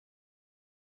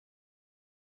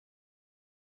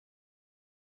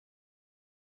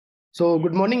So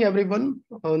good morning, everyone,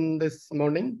 on this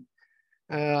morning.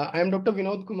 I am Dr.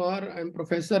 Vinod Kumar. I am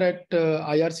professor at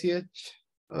IRCH,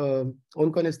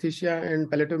 Onco Anesthesia and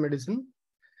Palliative Medicine.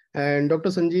 And Dr.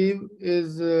 Sanjeev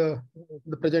is the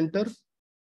presenter,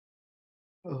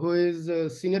 who is a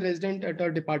senior resident at our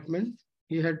department.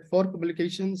 He had 4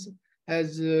 publications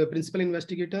as principal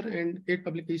investigator and 8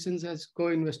 publications as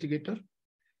co-investigator.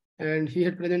 And he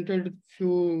had presented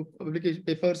few publication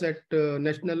papers at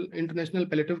International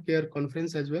Palliative Care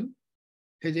Conference as well.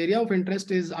 His area of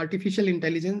interest is artificial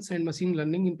intelligence and machine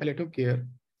learning in palliative care.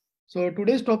 So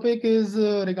today's topic is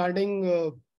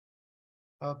regarding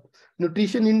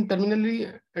nutrition in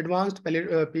terminally advanced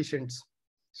patients.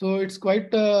 So it's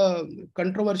quite a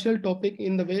controversial topic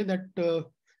in the way that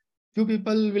few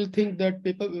people will think that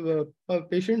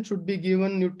patients should be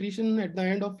given nutrition at the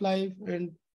end of life,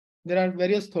 and there are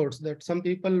various thoughts that some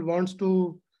people wants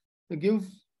to give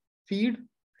feed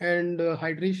and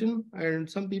hydration, and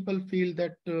some people feel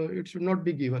that it should not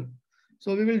be given.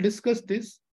 So we will discuss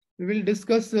this. We will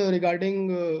discuss regarding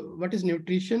what is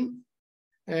nutrition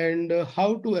and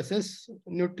how to assess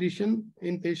nutrition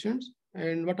in patients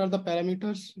and what are the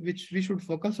parameters which we should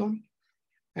focus on.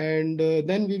 And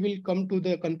then we will come to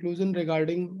the conclusion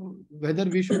regarding whether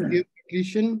we should give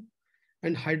nutrition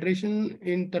and hydration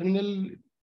in terminal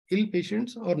ill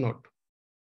patients or not.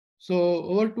 So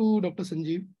over to Dr.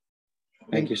 Sanjeev.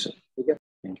 Thank you, sir. Thank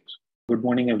you. Good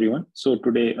morning, everyone. So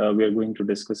today we are going to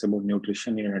discuss about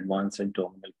nutrition in advanced and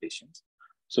terminal patients.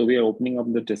 So we are opening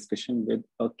up the discussion with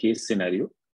a case scenario.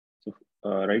 So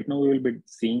right now we will be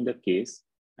seeing the case,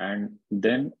 and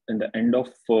then in the end of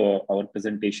our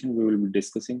presentation, we will be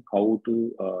discussing how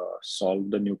to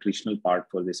solve the nutritional part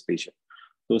for this patient.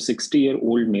 So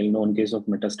 60-year-old male, known case of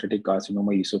metastatic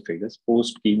carcinoma esophagus,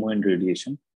 post chemo and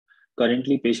radiation.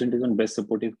 Currently, patient is on best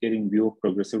supportive care in view of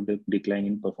progressive decline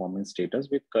in performance status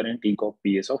with current ECOG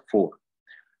PS of 4.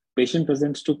 Patient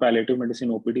presents to palliative medicine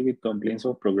OPD with complaints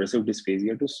of progressive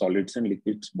dysphagia to solids and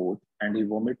liquids both, and he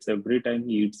vomits every time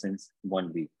he eats since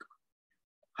 1 week.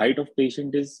 Height of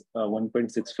patient is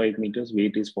 1.65 meters,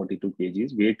 weight is 42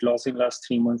 kgs. Weight loss in last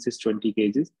 3 months is 20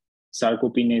 kgs.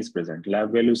 Sarcopenia is present.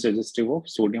 Lab value suggestive of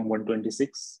sodium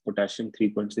 126, potassium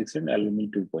 3.6, and aluminum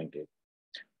 2.8.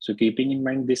 So keeping in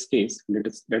mind this case,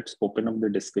 let's open up the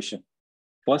discussion.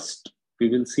 First, we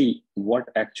will see what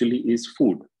actually is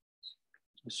food.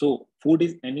 So food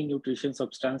is any nutrition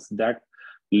substance that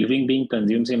living being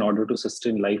consumes in order to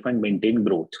sustain life and maintain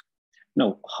growth.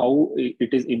 Now, how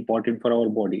it is important for our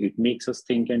body? It makes us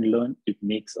think and learn. It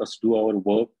makes us do our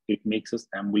work. It makes us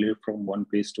ambulate from one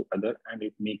place to other, and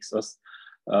it makes us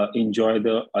enjoy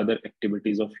the other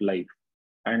activities of life.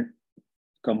 And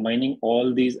combining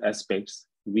all these aspects,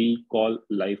 we call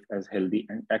life as healthy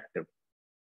and active.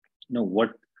 Now,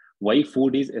 why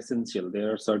food is essential?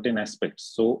 There are certain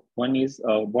aspects. So one is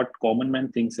what common man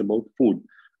thinks about food.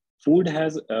 Food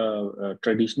has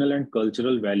traditional and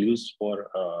cultural values for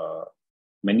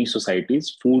many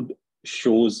societies. Food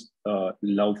shows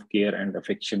love, care, and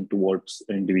affection towards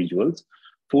individuals.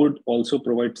 Food also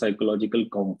provides psychological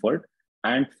comfort,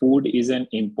 and food is an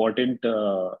important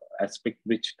aspect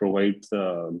which provides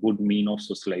a good mean of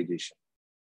socialization.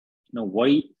 Now,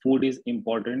 why food is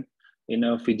important in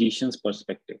a physician's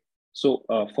perspective? So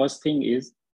first thing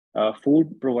is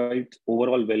food provides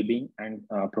overall well-being and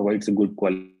provides a good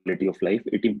quality of life.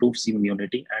 It improves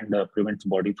immunity and prevents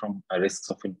body from risks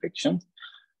of infections.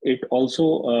 It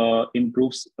also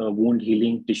improves wound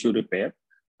healing, tissue repair,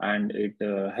 and it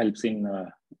helps in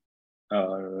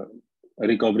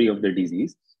recovery of the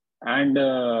disease, and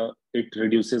it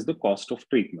reduces the cost of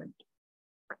treatment.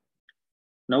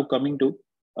 Now coming to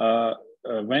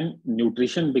when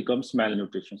nutrition becomes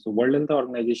malnutrition. So World Health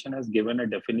Organization has given a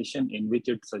definition in which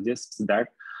it suggests that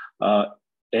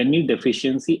any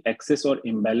deficiency, excess, or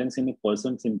imbalance in a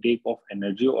person's intake of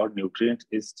energy or nutrients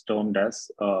is termed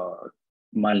as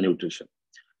malnutrition.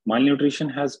 Malnutrition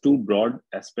has 2 broad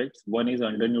aspects. One is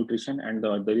undernutrition and the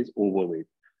other is overweight.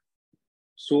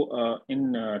 So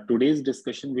in today's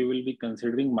discussion, we will be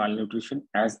considering malnutrition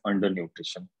as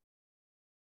undernutrition.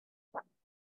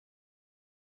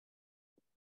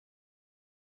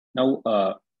 Now,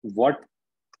 what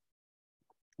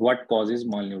causes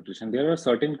malnutrition? There are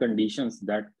certain conditions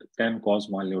that can cause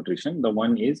malnutrition. The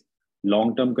one is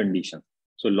long-term conditions.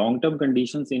 So long-term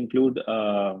conditions include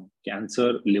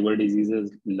cancer, liver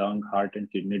diseases, lung, heart, and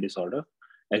kidney disorder,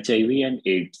 HIV, and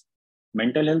AIDS.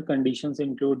 Mental health conditions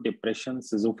include depression,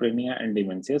 schizophrenia, and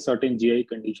dementia. Certain GI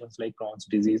conditions like Crohn's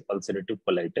disease, ulcerative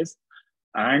colitis,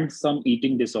 and some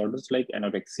eating disorders like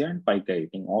anorexia and pica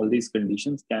eating. All these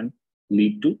conditions can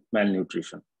lead to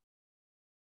malnutrition.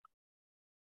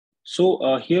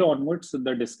 So here onwards,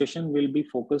 the discussion will be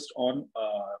focused on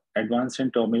advanced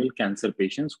and terminal cancer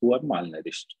patients who are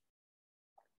malnourished.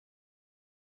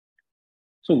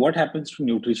 So what happens to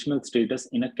nutritional status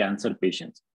in a cancer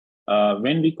patient?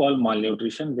 When we call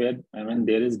malnutrition, when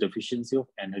there is deficiency of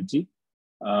energy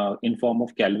in form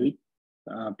of calorie,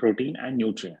 protein, and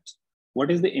nutrients. What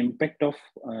is the impact of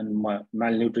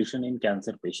malnutrition in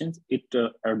cancer patients? It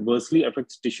adversely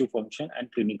affects tissue function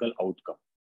and clinical outcome.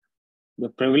 The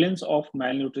prevalence of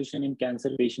malnutrition in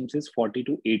cancer patients is 40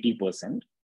 to 80%,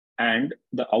 and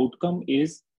the outcome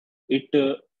is it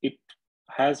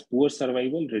has poor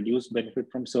survival, reduced benefit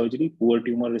from surgery, poor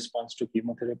tumor response to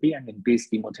chemotherapy, and increased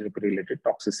chemotherapy-related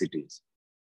toxicities.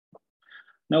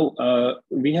 Now,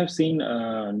 we have seen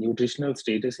nutritional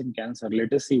status in cancer.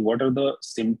 Let us see what are the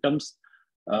symptoms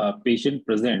patient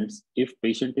presents if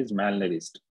patient is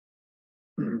malnourished.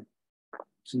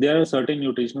 So there are certain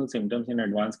nutritional symptoms in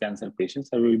advanced cancer patients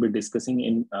that we will be discussing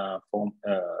in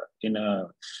a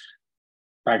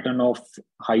pattern of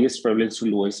highest prevalence to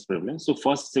lowest prevalence. So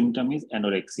first symptom is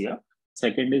anorexia.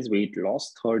 Second is weight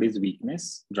loss. Third is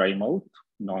weakness, dry mouth,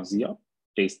 nausea,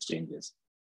 taste changes.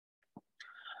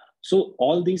 So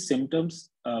all these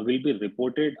symptoms will be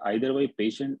reported either by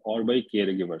patient or by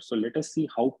caregiver. So let us see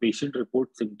how patient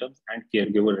reports symptoms and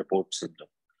caregiver reports symptoms.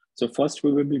 So first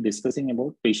we will be discussing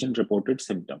about patient reported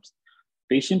symptoms.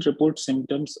 Patient reports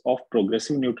symptoms of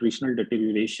progressive nutritional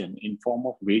deterioration in form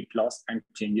of weight loss and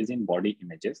changes in body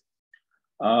images.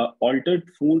 Altered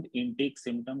food intake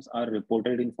symptoms are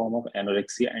reported in form of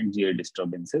anorexia and GI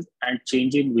disturbances, and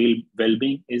change in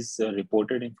well-being is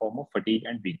reported in form of fatigue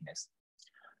and weakness.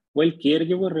 While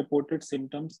caregiver reported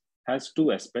symptoms has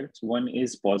two aspects. One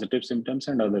is positive symptoms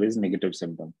and other is negative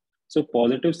symptoms. So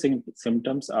positive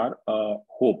symptoms are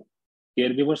hope.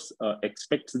 Caregivers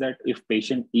expects that if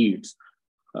patient eats,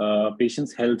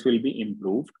 patient's health will be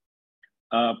improved.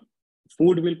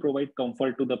 Food will provide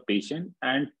comfort to the patient,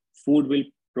 and food will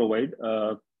provide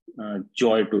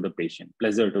joy to the patient,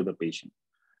 pleasure to the patient.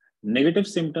 Negative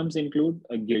symptoms include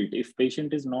guilt. If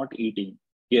patient is not eating,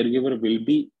 caregiver will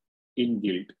be in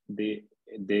guilt. They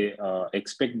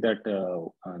expect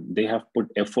that they have put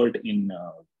effort in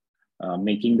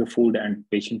making the food and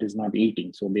patient is not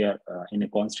eating. So they are in a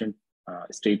constant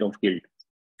state of guilt.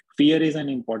 Fear is an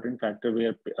important factor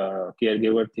where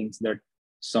caregiver thinks that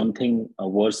something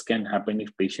worse can happen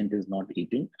if patient is not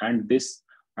eating,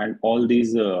 and all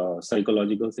these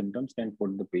psychological symptoms can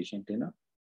put the patient in a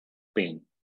pain.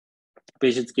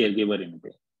 Patient's caregiver in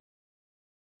pain.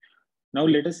 Now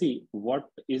let us see what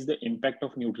is the impact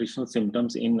of nutritional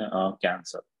symptoms in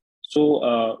cancer.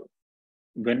 So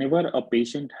whenever a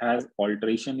patient has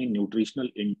alteration in nutritional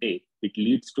intake, it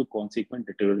leads to consequent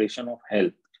deterioration of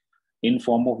health in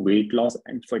form of weight loss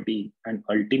and fatigue, and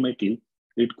ultimately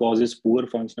it causes poor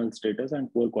functional status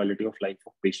and poor quality of life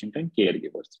of patient and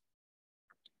caregivers.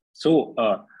 So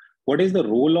what is the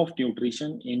role of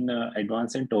nutrition in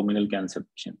advanced and terminal cancer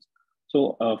patients?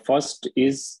 So first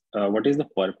is what is the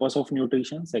purpose of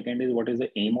nutrition? Second is what is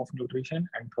the aim of nutrition?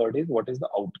 And third is what is the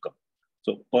outcome?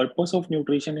 So purpose of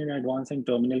nutrition in advanced and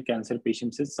terminal cancer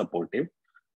patients is supportive.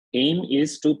 Aim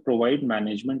is to provide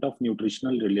management of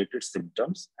nutritional related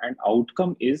symptoms, and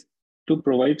outcome is to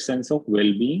provide sense of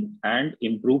well-being and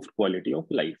improved quality of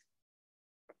life.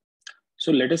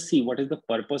 So let us see what is the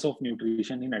purpose of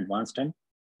nutrition in advanced and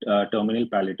terminal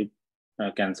palliative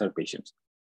cancer patients.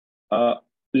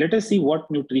 Let us see what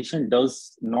nutrition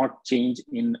does not change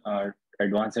in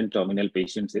advanced and terminal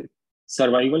patients.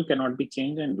 Survival cannot be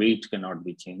changed and weight cannot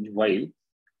be changed, while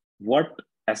what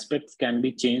aspects can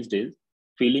be changed is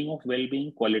feeling of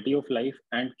well-being, quality of life,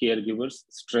 and caregivers'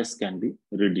 stress can be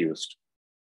reduced.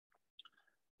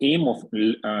 Aim of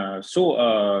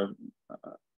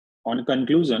on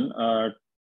conclusion,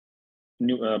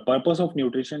 purpose of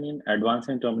nutrition in advanced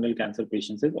and terminal cancer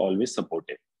patients is always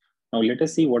supportive. Now let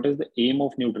us see what is the aim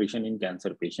of nutrition in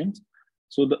cancer patients.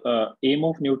 So the aim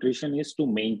of nutrition is to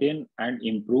maintain and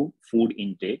improve food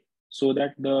intake so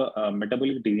that the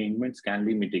metabolic derangements can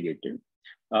be mitigated.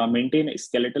 Maintain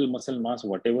skeletal muscle mass,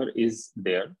 whatever is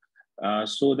there,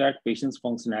 so that patient's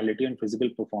functionality and physical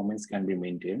performance can be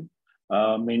maintained.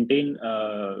 Maintain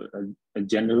a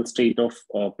general state of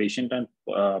patient and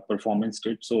performance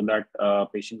state so that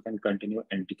patient can continue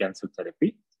anti-cancer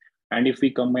therapy. And if we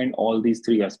combine all these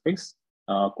three aspects,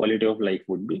 quality of life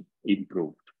would be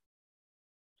improved.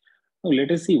 Now,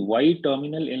 let us see why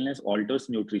terminal illness alters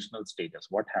nutritional status.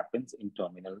 What happens in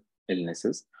terminal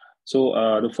illnesses? So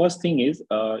the first thing is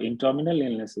in terminal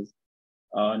illnesses,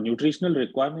 nutritional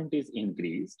requirement is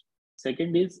increased.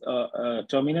 Second is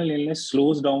terminal illness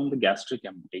slows down the gastric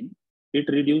emptying. It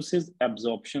reduces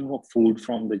absorption of food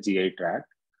from the GI tract.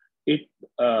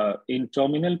 In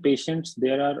terminal patients,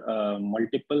 there are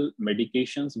multiple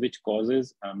medications which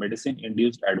causes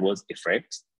medicine-induced adverse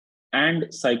effects,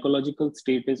 and psychological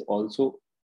state is also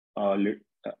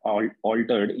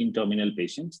altered in terminal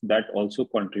patients that also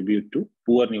contribute to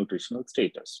poor nutritional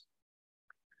status.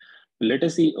 Let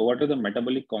us see what are the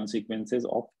metabolic consequences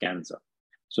of cancer.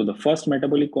 So the first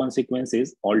metabolic consequence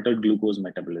is altered glucose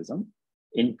metabolism.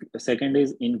 Second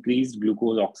is increased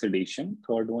glucose oxidation.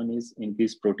 Third one is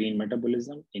increased protein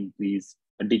metabolism,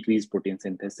 decreased protein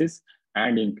synthesis,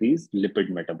 and increased lipid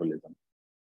metabolism.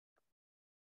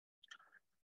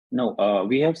 Now,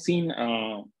 we have seen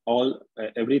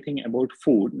everything about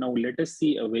food. Now, let us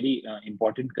see a very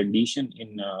important condition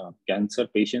in cancer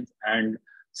patients and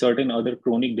certain other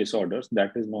chronic disorders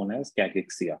that is known as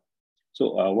cachexia.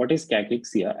 So what is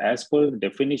cachexia? As per the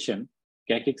definition,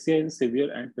 cachexia is severe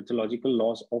and pathological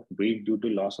loss of weight due to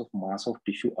loss of mass of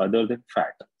tissue other than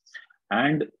fat.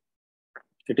 And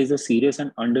it is a serious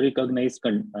and under-recognized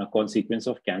consequence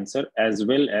of cancer, as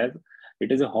well as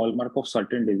it is a hallmark of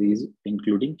certain diseases,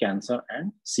 including cancer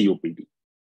and COPD.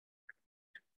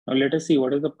 Now, let us see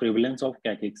what is the prevalence of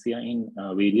cachexia in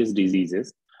various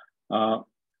diseases.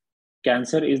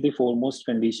 Cancer is the foremost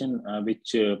condition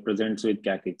which presents with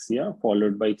cachexia,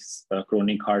 followed by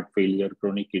chronic heart failure,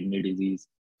 chronic kidney disease,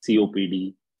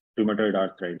 COPD, rheumatoid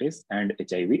arthritis, and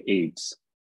HIV/AIDS.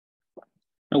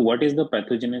 Now, what is the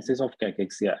pathogenesis of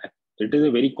cachexia? It is a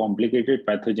very complicated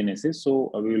pathogenesis, so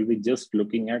we will be just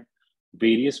looking at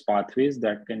various pathways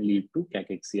that can lead to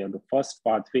cachexia. The first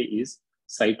pathway is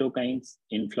cytokines,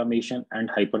 inflammation, and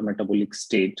hypermetabolic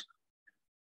state.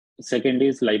 Second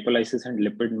is lipolysis and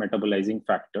lipid metabolizing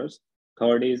factors.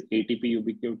 Third is ATP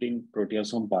ubiquitin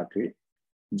proteasome pathway,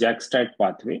 JAK-STAT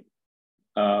pathway.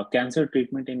 Cancer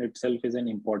treatment in itself is an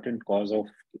important cause of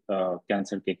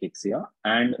cancer cachexia,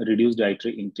 and reduced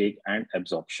dietary intake and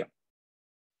absorption.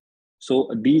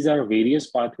 So these are various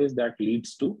pathways that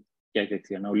leads to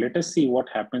cachexia. Now let us see what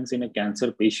happens in a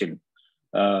cancer patient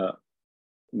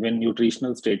when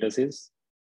nutritional status is.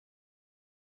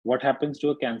 What happens to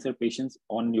a cancer patient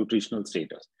on nutritional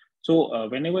status? So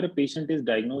whenever a patient is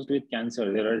diagnosed with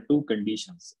cancer, there are two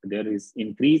conditions. There is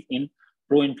increase in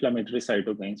pro-inflammatory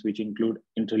cytokines, which include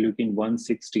interleukin-1,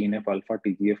 6, TNF-alpha,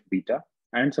 TGF-beta,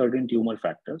 and certain tumor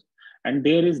factors. And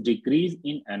there is decrease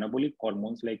in anabolic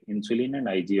hormones like insulin and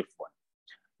IGF-1.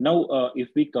 Now, if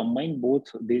we combine both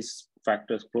these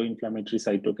factors, pro-inflammatory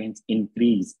cytokines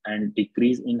increase and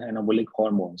decrease in anabolic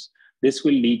hormones, this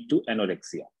will lead to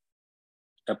anorexia.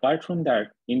 Apart from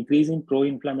that, increase in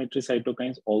pro-inflammatory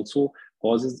cytokines also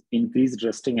causes increased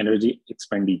resting energy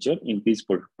expenditure, increased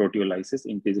proteolysis,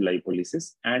 increased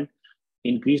lipolysis, and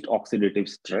increased oxidative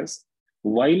stress,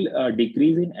 while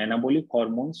decrease in anabolic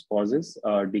hormones causes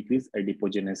decreased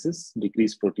adipogenesis,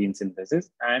 decreased protein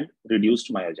synthesis, and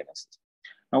reduced myogenesis.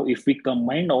 Now, if we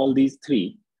combine all these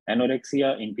three,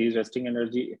 anorexia, increased resting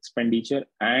energy expenditure,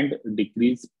 and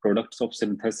decreased products of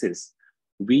synthesis,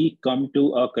 we come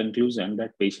to a conclusion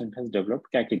that patient has developed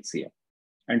cachexia.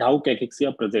 And how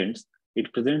cachexia presents?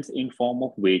 It presents in form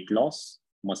of weight loss,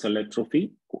 muscle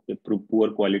atrophy,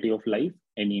 poor quality of life,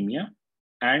 anemia,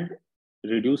 and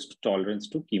reduced tolerance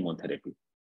to chemotherapy.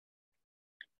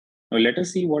 Now let us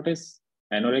see what is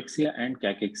anorexia and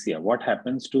cachexia. What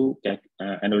happens to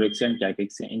anorexia and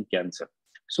cachexia in cancer?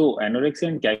 So anorexia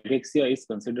and cachexia is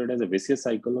considered as a vicious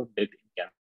cycle of death in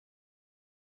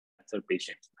cancer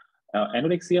patients.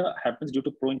 Anorexia happens due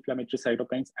to pro-inflammatory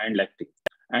cytokines and lectins,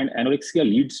 and anorexia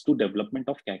leads to development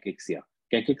of cachexia.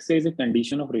 Cachexia is a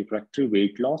condition of refractory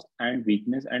weight loss and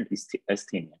weakness and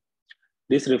asthenia.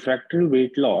 This refractory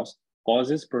weight loss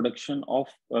causes production of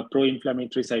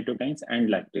pro-inflammatory cytokines and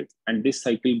lactates, and this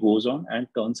cycle goes on and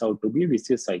turns out to be a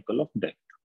vicious cycle of death.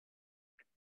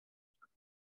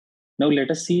 Now let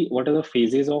us see what are the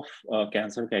phases of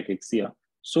cancer cachexia.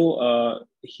 So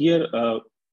here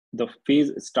the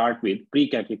phase start with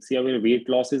pre-cachexia, where weight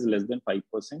loss is less than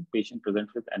 5%, patient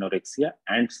presents with anorexia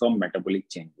and some metabolic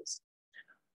changes.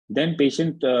 Then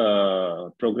patient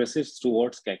progresses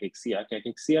towards cachexia.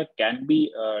 Cachexia can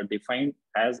be defined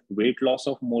as weight loss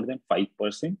of more than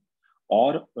 5%,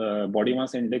 or body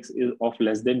mass index is of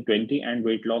less than 20 and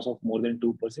weight loss of more than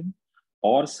 2%,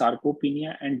 or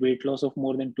sarcopenia and weight loss of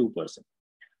more than 2%.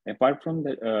 Apart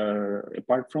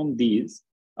from these,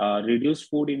 reduced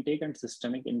food intake and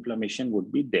systemic inflammation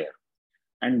would be there.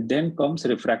 And then comes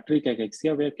refractory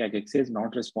cachexia, where cachexia is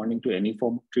not responding to any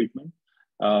form of treatment.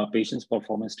 Patient's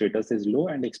performance status is low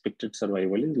and expected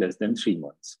survival is less than 3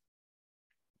 months.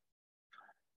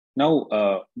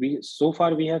 Now, so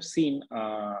far we have seen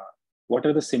what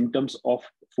are the symptoms of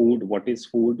food, what is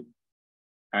food,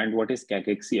 and what is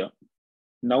cachexia.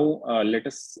 Now, let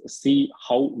us see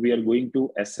how we are going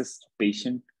to assess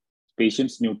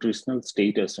patient's nutritional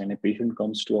status when a patient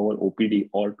comes to our OPD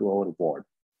or to our ward.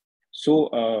 So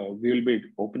we will be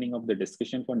opening up the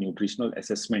discussion for nutritional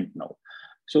assessment now.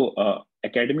 So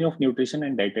Academy of Nutrition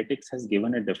and Dietetics has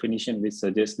given a definition which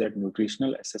suggests that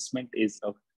nutritional assessment is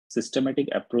a systematic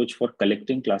approach for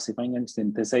collecting, classifying, and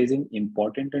synthesizing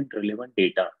important and relevant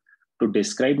data to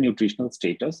describe nutritional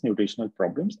status, nutritional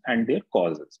problems, and their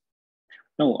causes.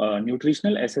 Now,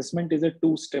 nutritional assessment is a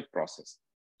two-step process.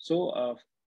 So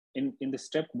in the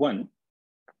step one,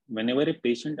 whenever a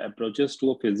patient approaches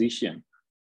to a physician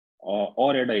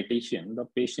or a dietitian,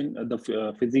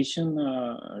 the physician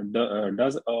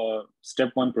does a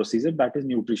step one procedure, that is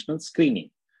nutritional screening.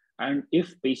 And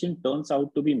if patient turns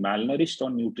out to be malnourished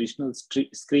on nutritional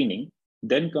screening,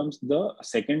 then comes the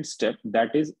second step,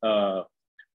 that is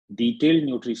detailed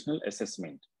nutritional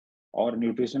assessment or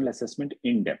nutritional assessment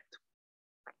in depth.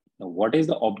 Now, what is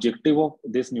the objective of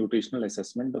this nutritional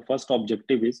assessment? The first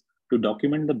objective is to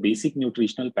document the basic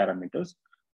nutritional parameters,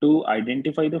 to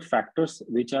identify the factors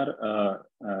which are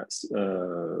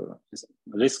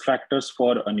risk factors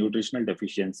for nutritional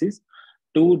deficiencies,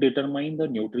 to determine the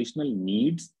nutritional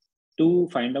needs, to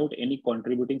find out any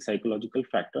contributing psychological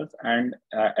factors, and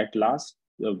at last,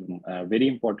 a very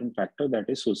important factor, that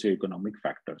is socioeconomic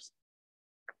factors.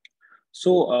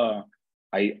 So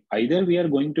either we are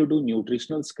going to do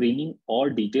nutritional screening or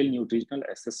detailed nutritional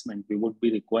assessment, we would be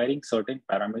requiring certain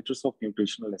parameters of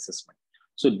nutritional assessment.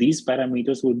 So these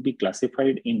parameters would be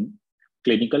classified in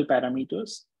clinical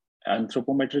parameters,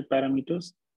 anthropometric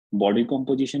parameters, body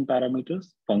composition parameters,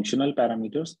 functional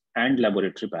parameters, and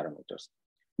laboratory parameters.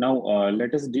 Now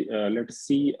let us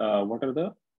see what are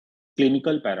the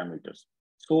clinical parameters.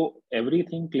 So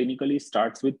everything clinically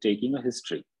starts with taking a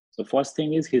history. So first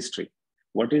thing is history.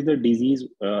 What is the disease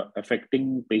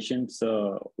affecting patients'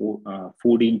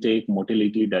 food intake,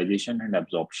 motility, digestion, and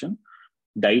absorption?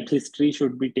 Diet history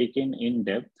should be taken in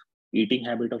depth. Eating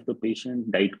habit of the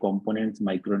patient, diet components,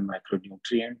 micro and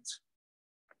macronutrients.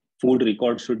 Food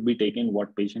record should be taken,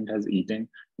 what patient has eaten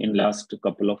in last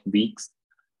couple of weeks.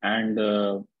 And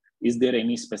is there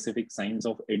any specific signs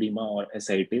of edema or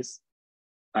ascites?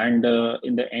 And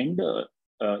in the end,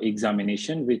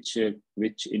 examination,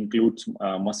 which includes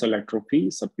muscle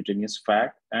atrophy, subcutaneous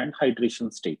fat, and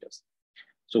hydration status.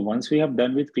 So once we have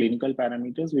done with clinical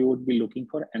parameters, we would be looking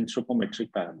for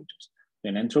anthropometric parameters.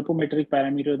 In anthropometric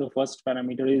parameter, the first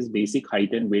parameter is basic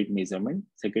height and weight measurement.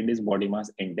 Second is body mass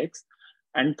index.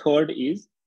 And third is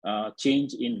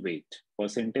change in weight,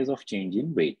 percentage of change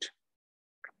in weight.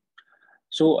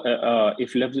 So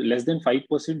if less than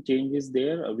 5% change is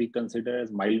there, we consider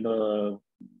as mild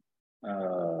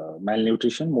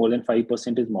malnutrition. More than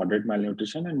 5% is moderate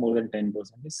malnutrition, and more than 10%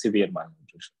 is severe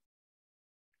malnutrition.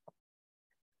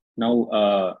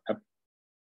 Now,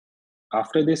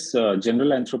 after this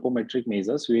general anthropometric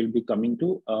measures, we will be coming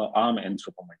to arm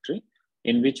anthropometry,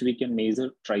 in which we can measure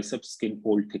triceps skin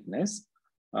fold thickness.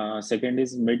 Second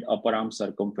is mid upper arm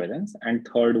circumference, and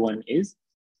third one is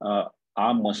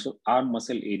arm muscle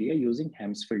area using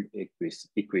Hemsfield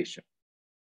equation.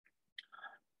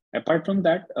 Apart from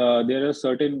that, there are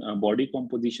certain body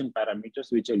composition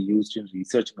parameters which are used in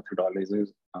research methodologies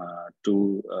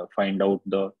to find out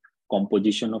the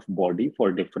composition of body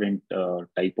for different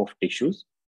type of tissues.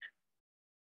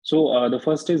 So the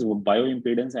first is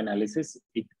bioimpedance analysis.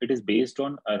 It is based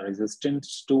on a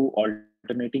resistance to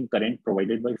alternating current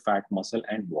provided by fat, muscle,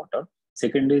 and water.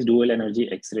 Second is dual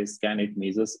energy X-ray scan. It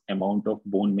measures amount of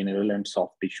bone mineral and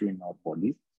soft tissue in our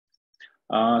bodies.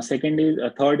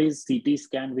 Third is CT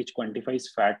scan, which quantifies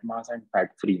fat mass and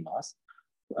fat-free mass.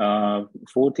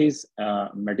 Fourth is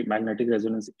magnetic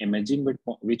resonance imaging,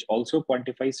 which also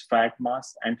quantifies fat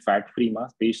mass and fat-free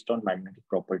mass based on magnetic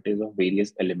properties of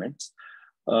various elements.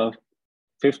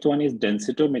 Fifth one is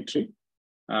densitometry,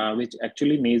 which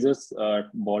actually measures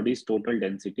body's total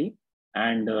density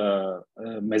and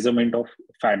measurement of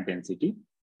fat density.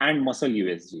 And muscle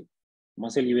USG.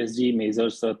 Muscle USG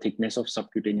measures the thickness of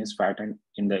subcutaneous fat and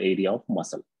in the area of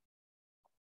muscle.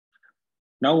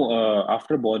 Now,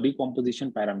 after body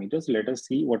composition parameters, let us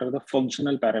see what are the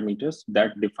functional parameters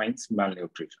that defines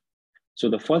malnutrition. So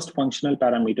the first functional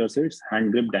parameter is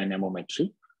hand grip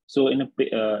dynamometry. So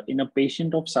in a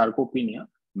patient of sarcopenia,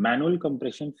 manual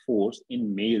compression force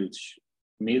in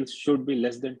males should be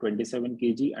less than 27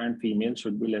 kg and females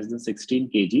should be less than 16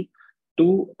 kg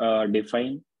to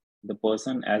define the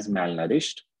person as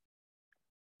malnourished.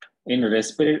 In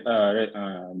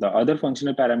the other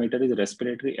functional parameter is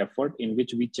respiratory effort, in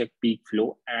which we check peak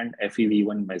flow and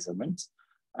FEV1 measurements.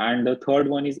 And the third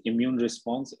one is immune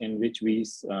response, in which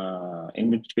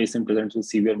patient presents with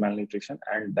severe malnutrition,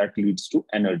 and that leads to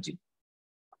energy.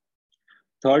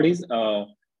 Third is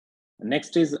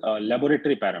next is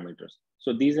laboratory parameters.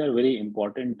 So these are very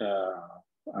important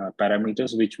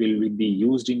parameters which will be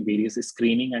used in various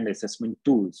screening and assessment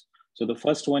tools. So the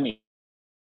first one is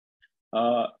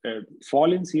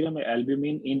fall in serum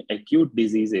albumin in acute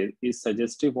diseases is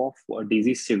suggestive of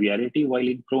disease severity, while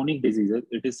in chronic diseases,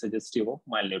 it is suggestive of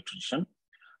malnutrition.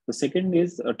 The second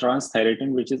is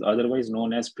transthyretin, which is otherwise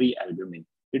known as pre-albumin.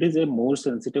 It is a more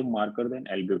sensitive marker than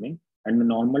albumin, and the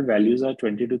normal values are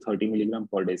 20 to 30 milligram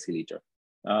per deciliter.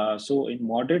 So in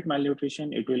moderate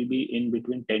malnutrition, it will be in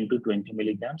between 10 to 20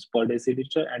 milligrams per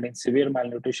deciliter, and in severe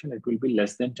malnutrition, it will be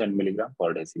less than 10 milligram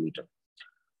per deciliter.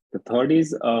 The third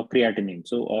is creatinine.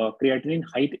 So creatinine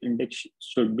height index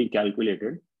should be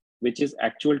calculated, which is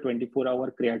actual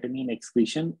 24-hour creatinine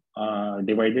excretion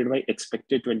divided by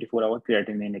expected 24-hour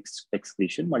creatinine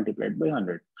excretion multiplied by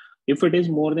 100. If it is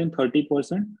more than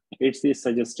 30%, it's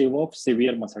suggestive of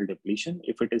severe muscle depletion.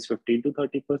 If it is 15 to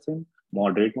 30%,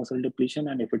 moderate muscle depletion.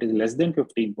 And if it is less than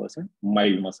 15%,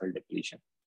 mild muscle depletion.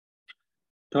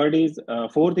 Fourth is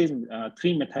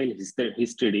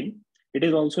 3-methylhistidine. It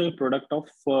is also a product of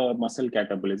muscle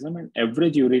catabolism, and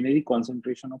average urinary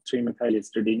concentration of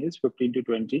 3-methylhistidine is 15 to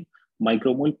 20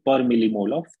 micromole per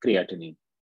millimole of creatinine.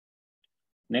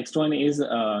 Next one is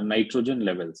nitrogen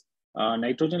levels.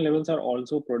 Nitrogen levels are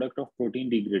also product of protein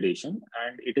degradation,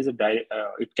 and it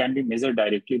can be measured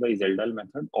directly by Zeldal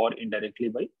method or indirectly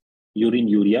by urine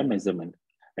urea measurement.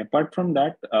 Apart from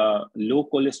that, low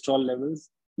cholesterol levels,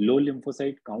 low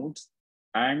lymphocyte counts,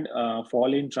 and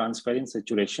fall in transferrin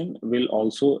saturation will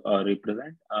also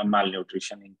represent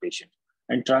malnutrition in patients.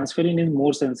 And transferrin is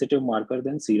more sensitive marker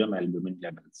than serum albumin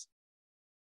levels.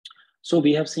 So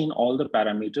we have seen all the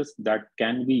parameters that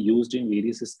can be used in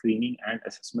various screening and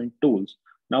assessment tools.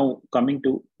 Now coming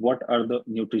to what are the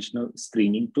nutritional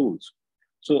screening tools.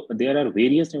 So there are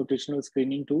various nutritional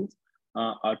screening tools,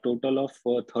 a total of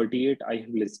 38 I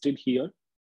have listed here.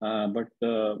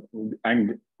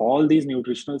 And all these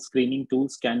nutritional screening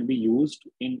tools can be used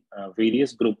in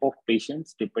various group of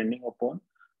patients depending upon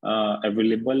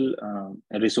available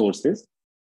resources.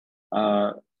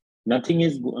 None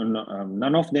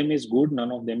of them is good,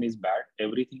 none of them is bad.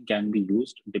 Everything can be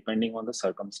used depending on the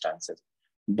circumstances.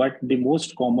 But the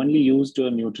most commonly used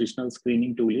nutritional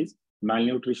screening tool is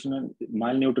malnutrition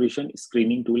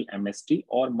screening tool MST,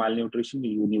 or malnutrition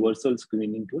universal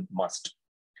screening tool MUST.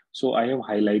 So I have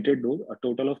highlighted those. A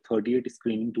total of 38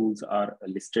 screening tools are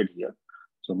listed here.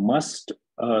 So MUST,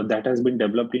 that has been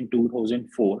developed in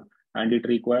 2004, and it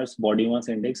requires body mass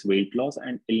index, weight loss,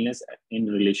 and illness in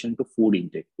relation to food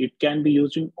intake. It can be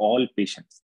used in all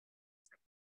patients.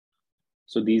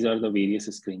 So these are the various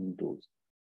screening tools.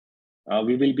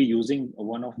 We will be using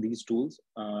one of these tools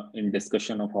in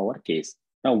discussion of our case.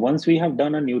 Now, once we have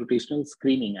done a nutritional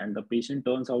screening and the patient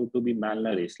turns out to be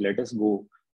malnourished, let us go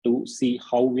to see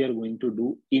how we are going to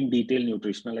do in detail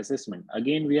nutritional assessment.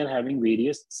 Again, we are having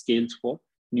various scales for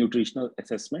nutritional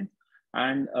assessment,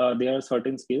 and there are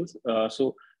certain scales.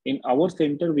 So in our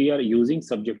center, we are using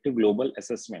subjective global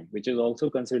assessment, which is also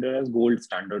considered as gold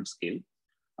standard scale.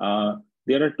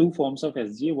 There are two forms of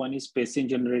SGA. One is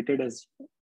patient generated SGA,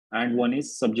 and one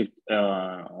is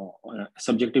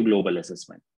subjective global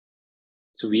assessment.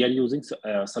 So we are using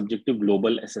subjective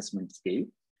global assessment scale.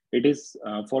 It is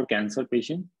for cancer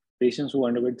patients who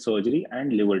underwent surgery,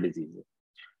 and liver diseases.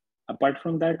 Apart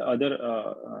from that, other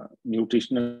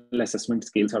nutritional assessment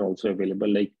scales are also available,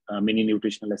 like mini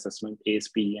nutritional assessment,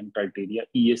 ASPEN criteria,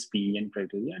 ESPEN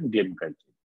criteria, and GLIM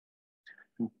criteria.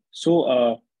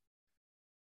 So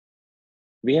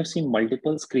we have seen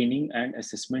multiple screening and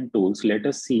assessment tools. Let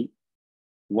us see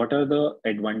what are the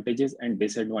advantages and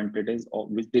disadvantages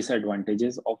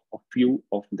of a few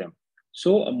of them.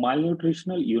 So a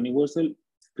malnutritional universal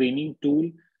screening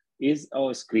tool is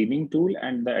a screening tool,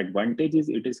 and the advantage is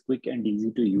it is quick and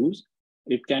easy to use.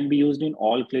 It can be used in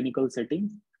all clinical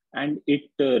settings, and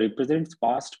it represents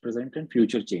past, present, and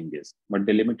future changes. But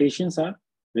the limitations are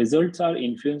results are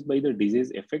influenced by the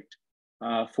disease effect.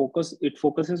 It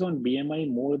focuses on BMI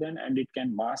more than, and it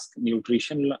can mask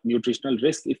nutritional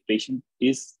risk if patient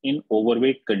is in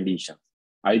overweight conditions,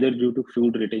 either due to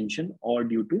fluid retention or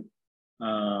due to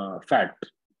fat.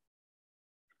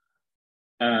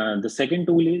 The second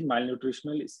tool is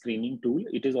malnutritional screening tool.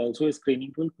 It is also a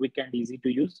screening tool, quick and easy to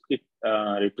use. It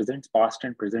represents past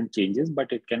and present changes,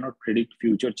 but it cannot predict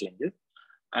future changes.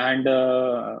 And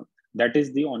That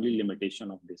is the only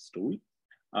limitation of this tool.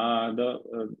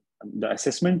 The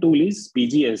assessment tool is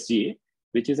PGSGA,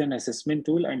 which is an assessment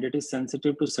tool, and it is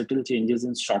sensitive to subtle changes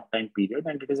in short time period,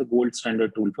 and it is a gold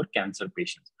standard tool for cancer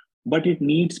patients. But it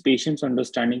needs patient's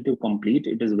understanding to complete.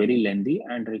 It is very lengthy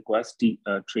and requires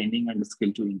training and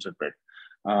skill to interpret.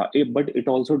 But it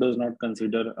also does not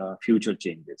consider future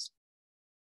changes.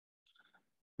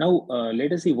 Now,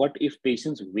 let us see what if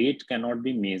patient's weight cannot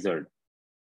be measured.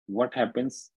 What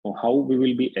happens, or how we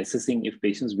will be assessing if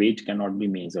patient's weight cannot be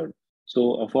measured.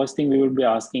 So first thing we will be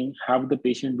asking, have the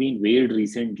patient been weighed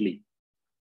recently?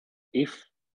 If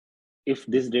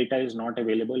this data is not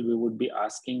available, we would be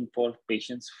asking for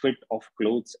patient's fit of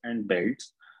clothes and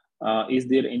belts. Is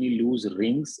there any loose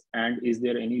rings, and is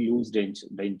there any loose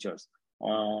dentures?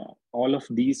 All of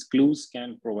these clues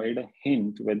can provide a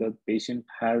hint whether patient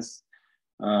has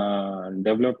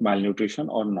developed malnutrition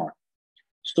or not.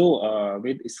 So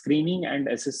with screening and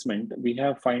assessment, we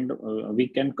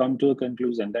can come to a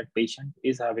conclusion that patient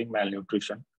is having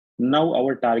malnutrition. Now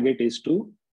our target is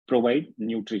to provide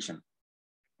nutrition.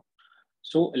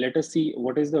 So let us see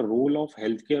what is the role of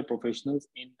healthcare professionals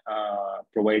in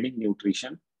providing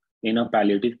nutrition in a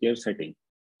palliative care setting.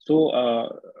 So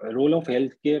role of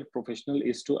healthcare professional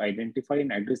is to identify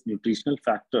and address nutritional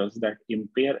factors that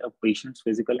impair a patient's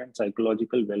physical and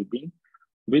psychological well-being,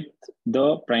 with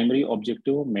the primary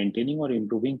objective of maintaining or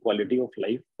improving quality of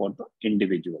life for the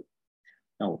individual.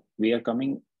 Now, we are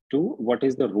coming to what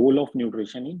is the role of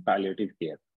nutrition in palliative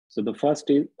care. So the first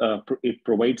is it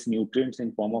provides nutrients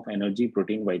in form of energy,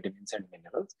 protein, vitamins, and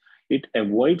minerals. It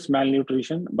avoids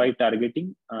malnutrition by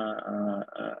targeting,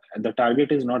 the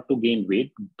target is not to gain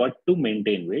weight, but to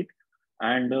maintain weight.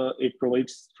 And it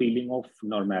provides feeling of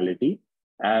normality,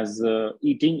 as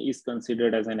eating is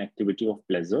considered as an activity of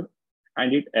pleasure.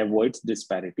 And it avoids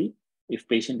disparity. If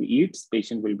patient eats,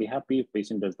 patient will be happy. If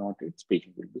patient does not eat,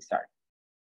 patient will be sad.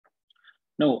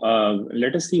 Now,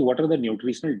 let us see what are the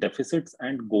nutritional deficits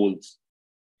and goals.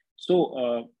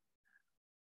 So,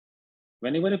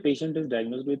 whenever a patient is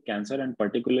diagnosed with cancer, and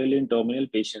particularly in terminal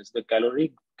patients, the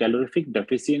calorific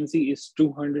deficiency is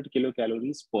 200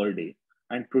 kilocalories per day,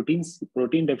 and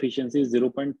protein deficiency is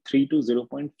 0.3 to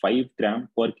 0.5 gram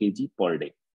per kg per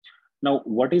day. Now,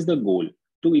 what is the goal?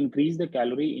 To increase the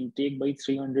calorie intake by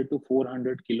 300 to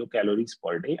 400 kilocalories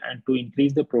per day, and to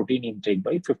increase the protein intake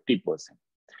by 50%.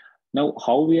 Now,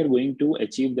 how we are going to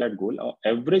achieve that goal? Our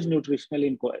average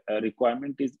nutritional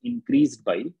requirement is increased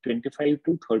by 25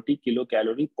 to 30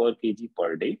 kilocalorie per kg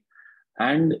per day,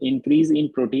 and increase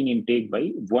in protein intake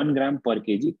by 1 gram per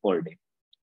kg per day.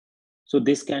 So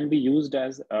this can be used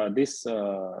as,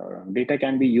 data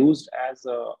can be used as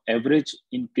average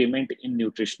increment in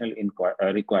nutritional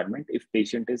requirement if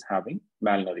patient is having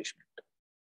malnourishment.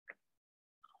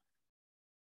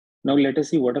 Now let us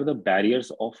see what are the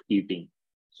barriers of eating.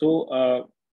 So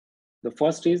the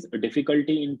first is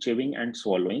difficulty in chewing and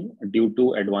swallowing due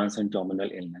to advanced and terminal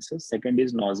illnesses. Second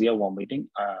is nausea, vomiting.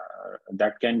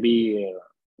 That can be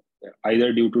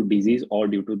either due to disease or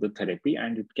due to the therapy,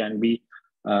 and it can be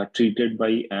treated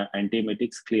by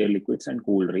antiemetics, clear liquids, and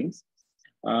cool drinks.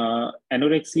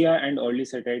 Anorexia and early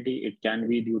satiety, it can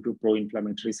be due to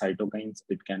pro-inflammatory cytokines,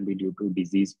 it can be due to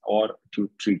disease or to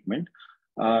treatment.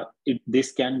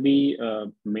 This can be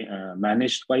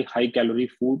managed by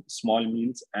high-calorie food, small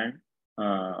meals, and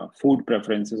food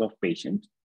preferences of patients,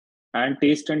 and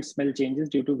taste and smell changes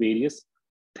due to various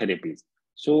therapies.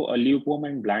 So a lukewarm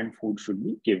and bland food should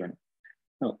be given.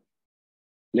 Now,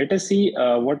 let us see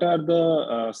what are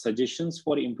the suggestions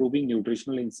for improving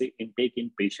nutritional intake in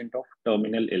patient of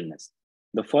terminal illness.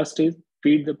 The first is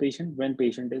feed the patient when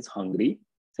patient is hungry.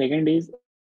 Second is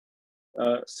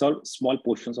serve small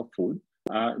portions of food.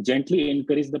 Gently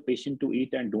encourage the patient to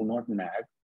eat and do not nag.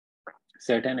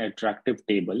 Set an attractive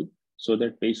table so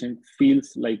that patient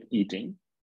feels like eating,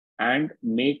 and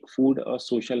make food a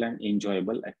social and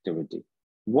enjoyable activity.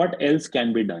 What else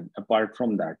can be done apart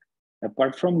from that?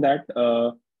 Apart from that,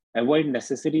 avoid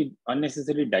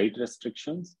unnecessary diet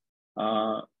restrictions.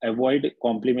 Avoid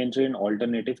complementary and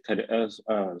alternative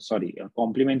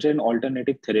complementary and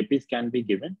alternative therapies can be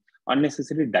given.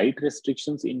 Unnecessary diet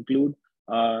restrictions include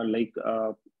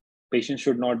patients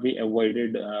should not be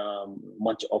avoided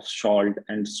much of salt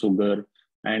and sugar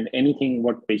and anything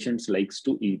what patients likes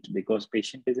to eat, because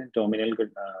patient is in terminal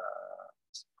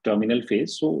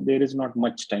phase, so there is not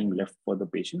much time left for the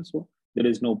patient. So there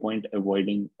is no point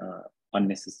avoiding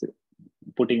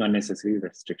putting unnecessary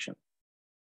restriction.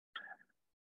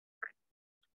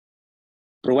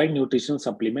 Provide nutritional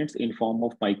supplements in form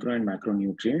of micro and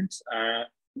macronutrients.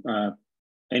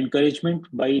 Encouragement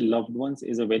by loved ones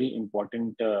is a very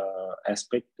important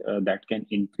aspect that can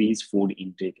increase food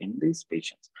intake in these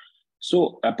patients.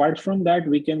 So apart from that,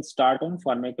 we can start on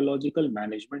pharmacological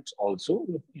management also.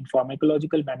 In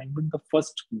pharmacological management, the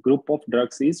first group of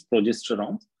drugs is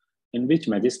progesterone, in which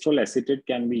magistrol acetate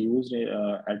can be used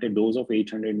at a dose of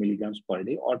 800 milligrams per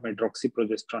day, or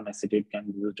medroxyprogesterone acetate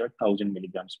can be used at 1000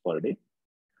 milligrams per day.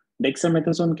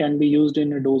 Dexamethasone can be used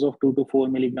in a dose of 2 to 4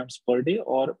 milligrams per day,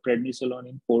 or prednisolone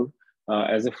in 4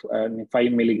 as a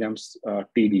 5 milligrams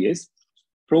TDS.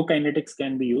 Prokinetics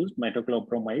can be used,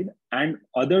 metoclopramide, and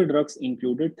other drugs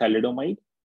included thalidomide,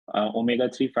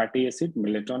 omega-3 fatty acid,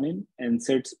 melatonin,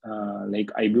 NSAIDs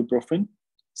like ibuprofen,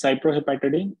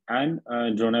 cyprohepatidine, and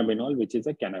dronabinol, which is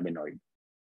a cannabinoid.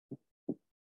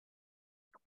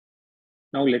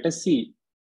 Now let us see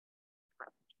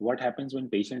what happens when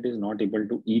patient is not able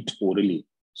to eat orally.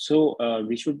 So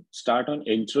we should start on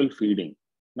enteral feeding.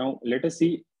 Now let us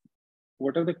see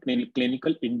what are the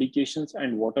clinical indications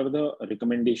and what are the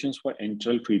recommendations for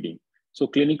enteral feeding. So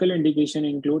clinical indication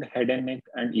include head and neck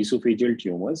and esophageal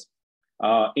tumors,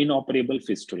 inoperable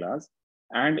fistulas,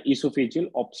 and esophageal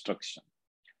obstruction.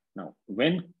 Now,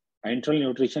 when enteral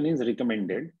nutrition is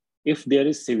recommended, if there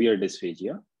is severe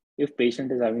dysphagia, if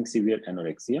patient is having severe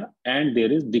anorexia, and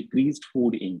there is decreased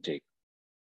food intake.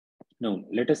 Now,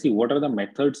 let us see what are the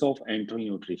methods of enteral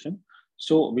nutrition.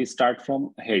 So we start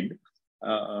from head.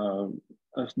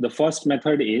 The first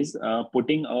method is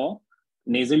putting a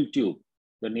nasal tube.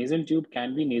 The nasal tube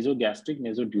can be nasogastric,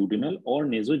 nasoduodenal, or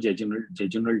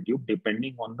nasojejunal tube,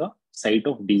 depending on the site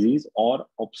of disease or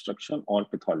obstruction or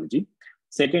pathology.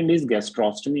 Second is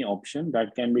gastrostomy option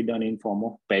that can be done in form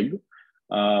of PEG,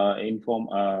 in form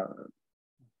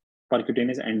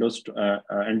percutaneous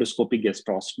endoscopic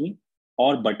gastrostomy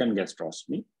or button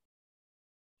gastrostomy.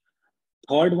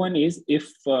 Third one is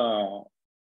if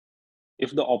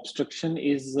the obstruction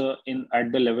is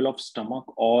at the level of stomach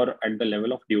or at the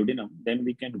level of duodenum, then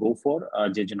we can go for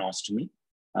jejunostomy.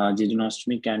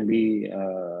 Jejunostomy can be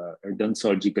done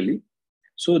surgically.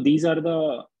 So these are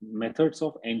the methods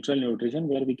of enteral nutrition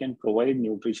where we can provide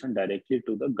nutrition directly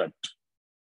to the gut.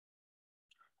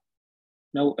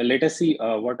 Now let us see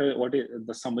what is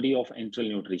the summary of enteral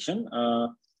nutrition.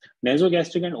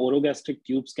 Nasogastric and orogastric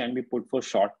tubes can be put for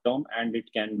short term, and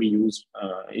it can be used.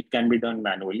 It can be done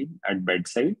manually at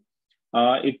bedside.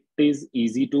 It is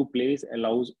easy to place,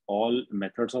 allows all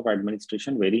methods of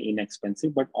administration, very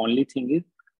inexpensive, but only thing is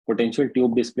potential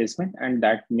tube displacement, and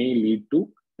that may lead to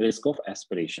risk of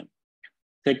aspiration.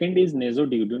 Second is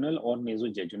nasoduodenal or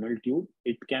nasojejunal tube.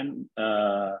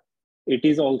 It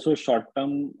is also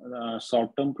short-term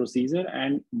procedure,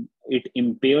 and it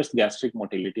impairs gastric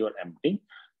motility or emptying.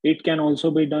 It can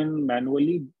also be done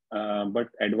manually, but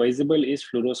advisable is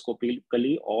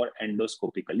fluoroscopically or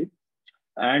endoscopically.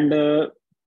 And there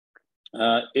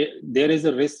is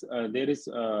a risk.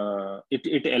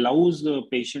 It allows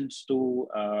patients to.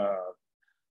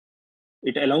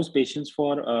 It allows patients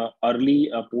for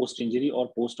early post-injury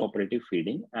or post-operative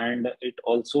feeding, and it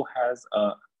also has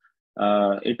a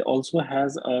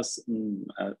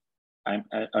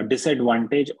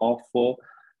disadvantage of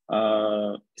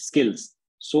skills.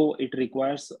 So it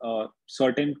requires a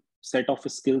certain set of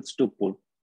skills to put,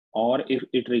 or if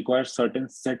it requires certain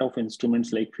set of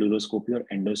instruments like fluoroscopy or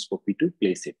endoscopy to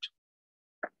place it.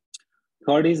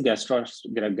 Third is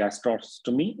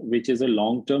gastrostomy, which is a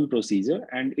long-term procedure,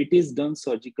 and it is done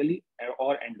surgically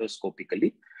or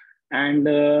endoscopically, and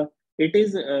it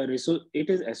is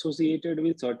associated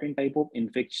with certain type of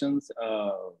infections,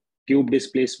 tube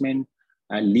displacement,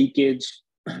 leakage,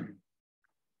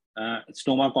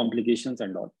 stoma complications,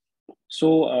 and all.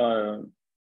 So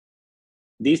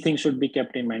these things should be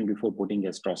kept in mind before putting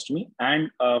gastrostomy.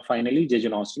 And finally,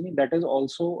 jejunostomy. That is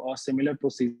also a similar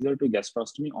procedure to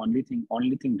gastrostomy. Only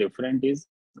thing different is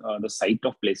the site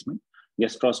of placement.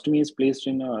 Gastrostomy is placed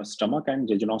in stomach, and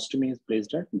jejunostomy is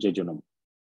placed at jejunum.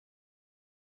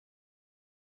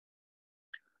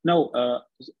 Now,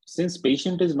 since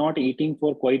patient is not eating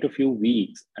for quite a few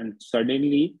weeks, and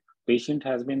suddenly patient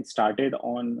has been started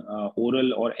on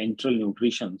oral or enteral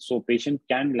nutrition, so patient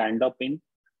can land up in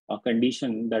a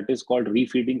condition that is called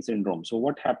refeeding syndrome. So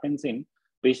what happens in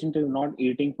patient is not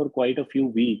eating for quite a few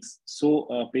weeks, so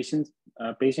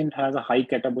patient has a high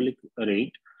catabolic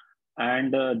rate,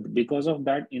 and because of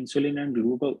that, insulin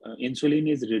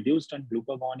is reduced and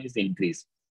glucagon is increased.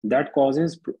 That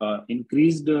causes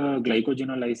increased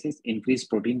glycogenolysis, increased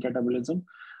protein catabolism,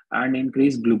 and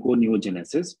increased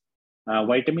gluconeogenesis.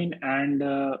 Vitamin and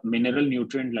mineral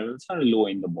nutrient levels are low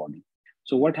in the body.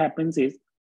 So what happens is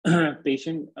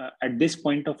patient at this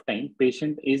point of time,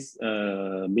 patient is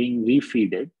being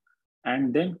refeeded,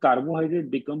 and then carbohydrate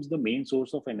becomes the main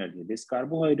source of energy. This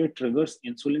carbohydrate triggers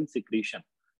insulin secretion.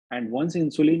 And once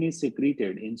insulin is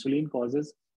secreted, insulin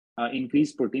causes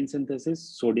increased protein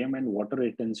synthesis, sodium and water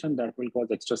retention that will cause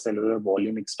extracellular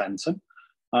volume expansion.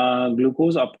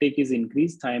 Glucose uptake is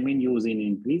increased, thiamine use in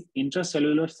increase,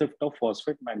 intracellular shift of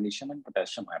phosphate, magnesium, and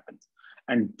potassium happens.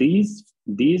 And these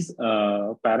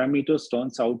parameters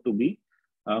turns out to be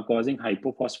causing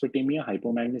hypophosphatemia,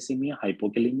 hypomagnesemia,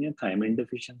 hypokalemia, thiamine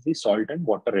deficiency, salt and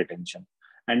water retention.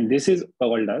 And this is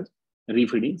called as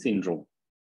refeeding syndrome.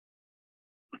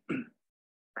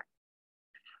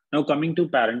 Now coming to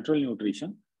parenteral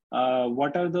nutrition,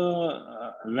 what are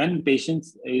the, when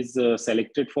patients is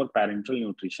selected for parenteral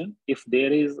nutrition, if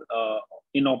there is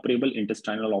inoperable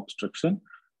intestinal obstruction,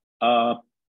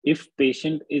 if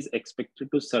patient is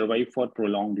expected to survive for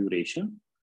prolonged duration,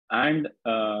 and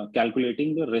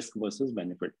calculating the risk versus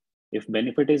benefit. If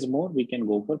benefit is more, we can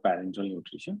go for parenteral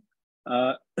nutrition.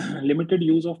 Limited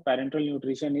use of parenteral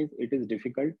nutrition is, it is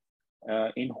difficult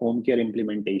in home care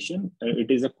implementation. It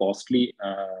is a costly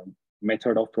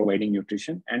method of providing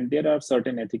nutrition, and there are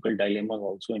certain ethical dilemmas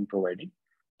also in providing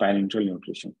parenteral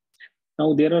nutrition.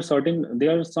 Now there are some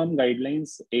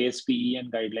guidelines,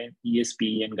 ASPEN guidelines,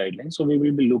 ESPEN guidelines. So we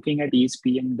will be looking at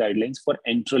ESPEN guidelines for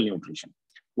enteral nutrition.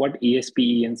 What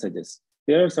ESPEN suggests?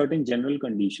 There are certain general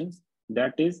conditions.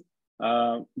 That is,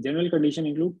 general condition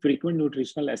include frequent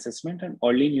nutritional assessment and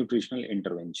early nutritional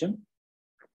intervention.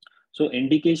 So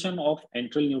indication of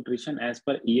enteral nutrition as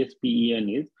per ESPEN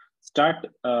is start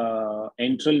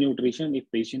enteral nutrition if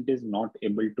patient is not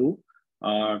able to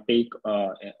take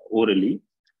orally.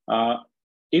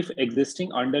 If existing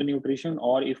undernutrition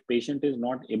or if patient is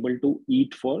not able to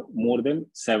eat for more than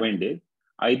 7 days,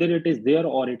 either it is there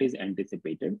or it is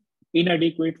anticipated.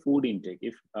 Inadequate food intake,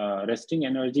 if resting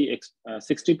energy,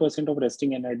 60% of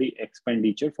resting energy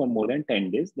expenditure for more than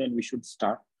 10 days, then we should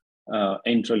start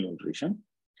enteral nutrition.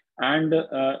 And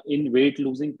in weight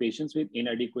losing patients with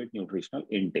inadequate nutritional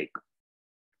intake.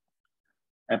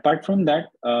 Apart from that,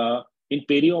 in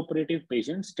perioperative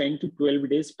patients, 10 to 12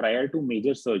 days prior to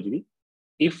major surgery,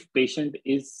 if patient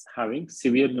is having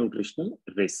severe nutritional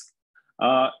risk.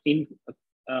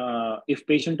 If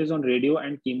patient is on radio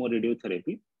and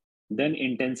chemoradiotherapy, then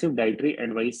intensive dietary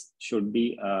advice should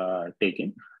be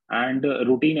taken, and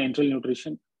routine enteral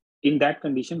nutrition. In that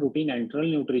condition, routine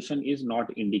enteral nutrition is not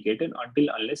indicated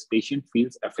unless patient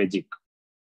feels aphagic.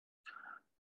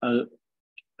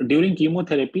 During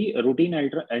chemotherapy, routine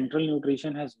enteral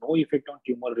nutrition has no effect on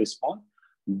tumor response,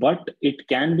 but it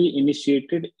can be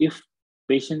initiated if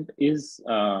patient is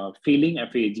feeling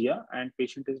aphasia and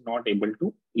patient is not able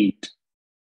to eat.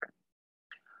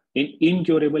 In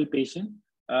incurable patient,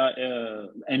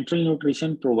 enteral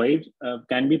nutrition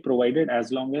can be provided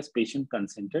as long as patient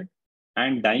consented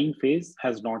and dying phase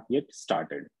has not yet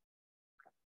started.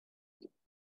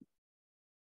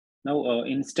 Now,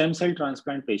 in stem cell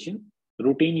transplant patient,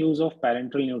 routine use of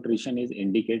parenteral nutrition is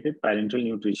indicated. Parenteral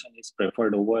nutrition is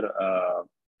preferred over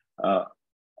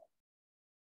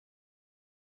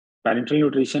parenteral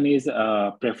nutrition is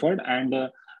preferred, and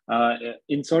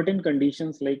in certain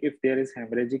conditions, like if there is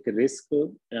hemorrhagic risk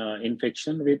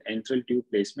infection with enteral tube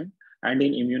placement, and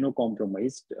in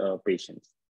immunocompromised patients.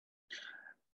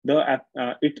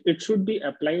 It should be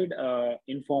applied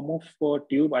in form of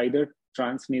tube, either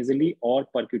transnasally or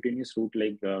percutaneous route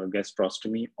like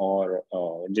gastrostomy or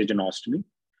jejunostomy.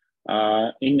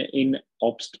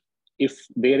 If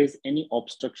there is any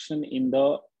obstruction in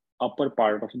the upper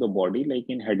part of the body, like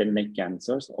in head and neck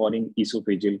cancers or in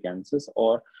esophageal cancers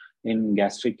or in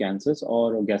gastric cancers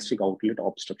or gastric outlet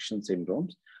obstruction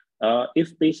syndromes,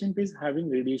 if patient is having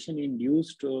radiation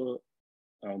induced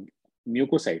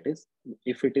mucositis,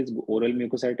 if it is oral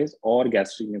mucositis or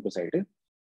gastric mucositis,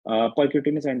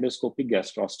 percutaneous endoscopic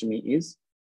gastrostomy is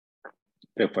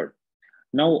preferred.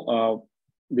 Now,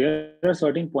 there are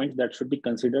certain points that should be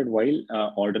considered while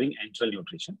ordering enteral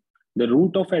nutrition. The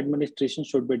route of administration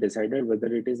should be decided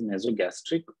whether it is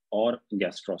nasogastric or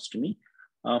gastrostomy.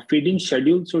 Feeding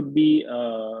schedule should be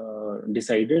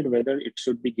decided whether it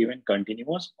should be given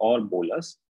continuous or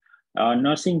bolus.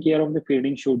 Nursing care of the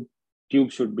feeding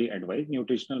tube should be advised.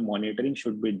 Nutritional monitoring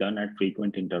should be done at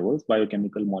frequent intervals.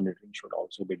 Biochemical monitoring should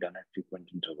also be done at frequent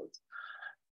intervals.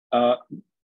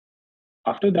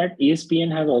 After that,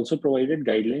 ESPN has also provided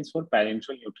guidelines for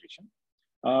parenteral nutrition.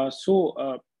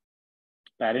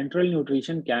 Parenteral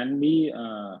nutrition can be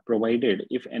provided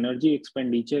if energy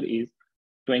expenditure is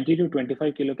 20 to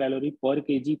 25 kilocalorie per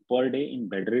kg per day in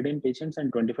bedridden patients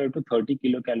and 25 to 30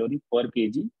 kilocalorie per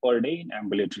kg per day in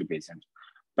ambulatory patients.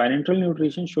 Parenteral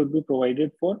nutrition should be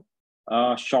provided for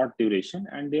short duration,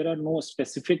 and there are no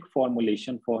specific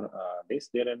formulation for this.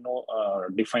 There are no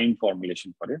defined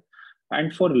formulation for it.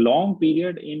 And for long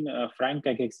period in frank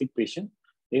cachexic patient,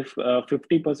 if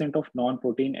 50% of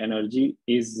non-protein energy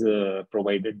is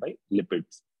provided by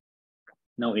lipids.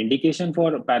 Now, indication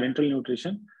for parenteral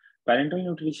nutrition. Parenteral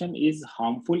nutrition is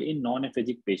harmful in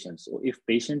non-aphagic patients. So if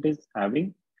patient is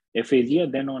having aphasia,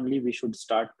 then only we should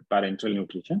start parenteral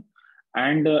nutrition.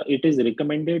 And it is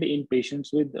recommended in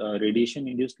patients with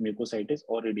radiation-induced mucositis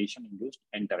or radiation-induced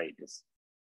enteritis.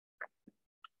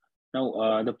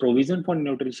 Now, the provision for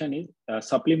nutrition is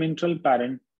supplemental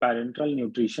parenteral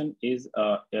nutrition is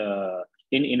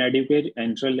in inadequate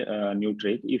enteral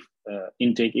nutrient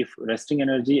intake if resting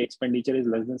energy expenditure is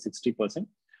less than 60%,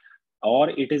 or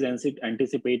it is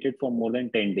anticipated for more than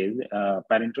 10 days.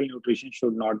 Parenteral nutrition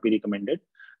should not be recommended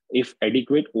if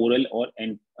adequate oral or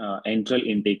enteral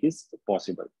intake is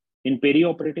possible. In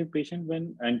perioperative patient,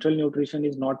 when enteral nutrition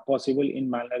is not possible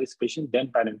in malnourished patient, then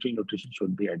parenteral nutrition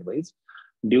should be advised.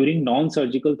 During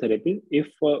non-surgical therapy, if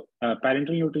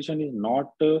parenteral nutrition is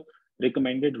not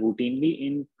recommended routinely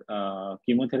in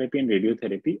chemotherapy and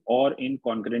radiotherapy or in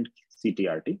concurrent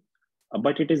CTRT,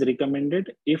 but it is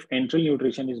recommended if enteral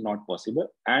nutrition is not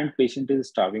possible and patient is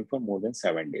starving for more than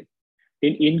 7 days.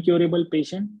 In incurable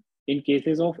patient, in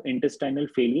cases of intestinal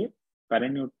failure,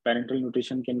 parenteral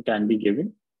nutrition can be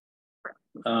given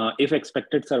if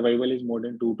expected survival is more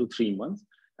than 2 to 3 months,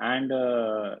 and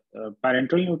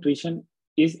parenteral nutrition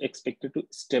is expected to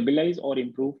stabilize or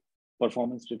improve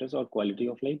performance status or quality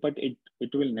of life, but it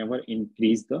will never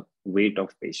increase the weight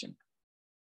of patient.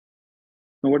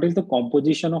 Now, what is the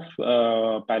composition of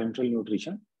parenteral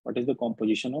nutrition? What is the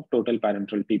composition of total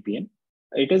parenteral TPN?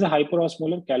 It is a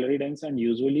hyperosmolar, calorie dense, and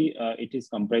usually it is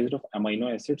comprised of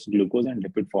amino acids, glucose, and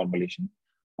lipid formulation.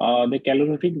 The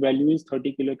calorific value is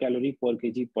 30 kilocalorie per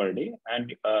kg per day,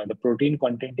 and the protein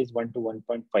content is 1 to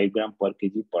 1.5 gram per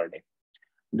kg per day.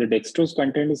 The dextrose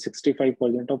content is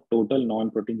 65% of total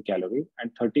non-protein calorie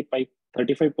and 35%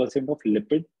 of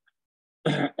lipid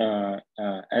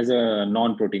as a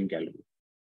non-protein calorie.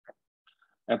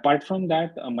 Apart from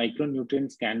that,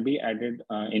 micronutrients can be added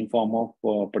in form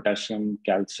of potassium,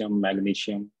 calcium,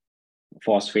 magnesium,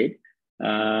 phosphate.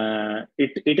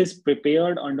 It is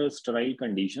prepared under sterile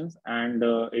conditions, and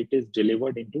it is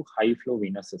delivered into high flow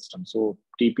venous system. So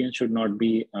TPN should not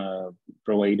be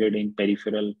provided in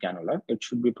peripheral cannula. It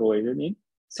should be provided in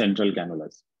central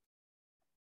cannulas.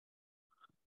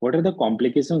 What are the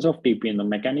complications of TPN? The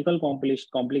mechanical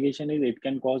complication is it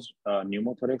can cause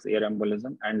pneumothorax, air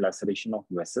embolism, and laceration of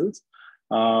vessels.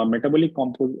 Metabolic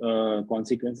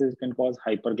consequences can cause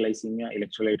hyperglycemia,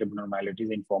 electrolyte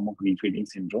abnormalities in form of refeeding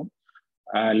syndrome,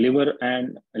 liver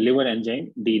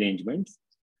enzyme derangements.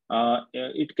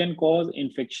 It can cause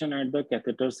infection at the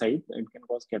catheter site. It can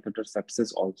cause catheter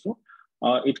sepsis also.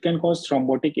 It can cause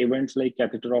thrombotic events like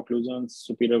catheter occlusion,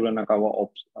 superior vena cava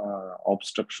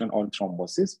obstruction, or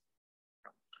thrombosis.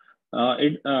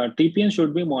 TPN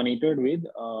should be monitored with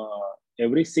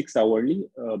every 6 hourly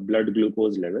blood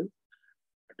glucose level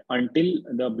until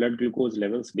the blood glucose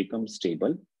levels become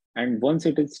stable. And once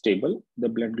it is stable, the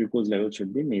blood glucose level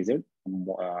should be measured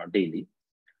daily.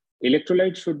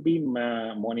 Electrolytes should be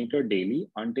monitored daily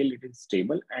until it is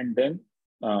stable, and then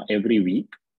every week.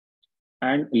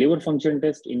 And liver function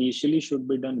test initially should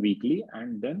be done weekly,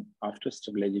 and then after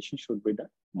stabilization should be done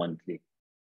monthly.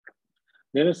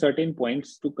 There are certain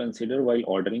points to consider while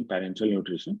ordering parenteral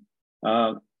nutrition.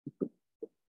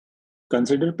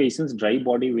 Consider patient's dry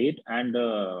body weight and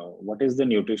what is the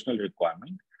nutritional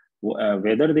requirement,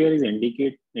 whether there is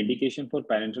indication for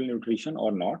parenteral nutrition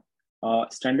or not.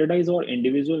 Standardized or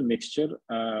individual mixture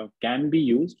can be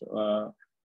used.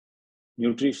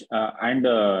 Nutritional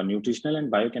and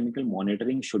biochemical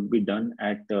monitoring should be done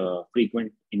at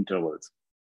frequent intervals.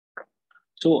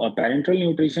 So parenteral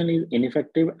nutrition is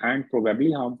ineffective and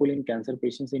probably harmful in cancer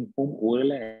patients in whom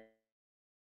oral and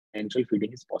enteral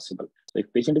feeding is possible. So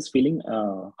if patient is feeling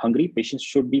hungry, patients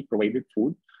should be provided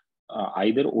food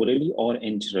either orally or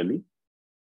enterally.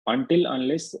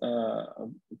 Unless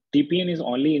TPN is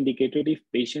only indicated if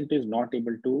patient is not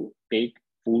able to take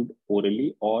food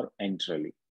orally or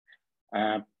enterally.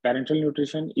 Parenteral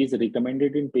nutrition is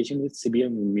recommended in patients with severe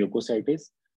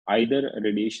mucositis, either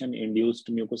radiation-induced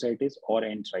mucositis or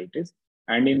enteritis,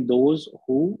 and in those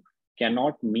who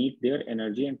cannot meet their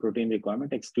energy and protein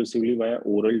requirement exclusively via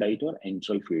oral diet or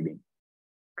enteral feeding.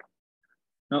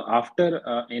 Now, after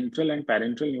enteral and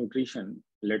parenteral nutrition,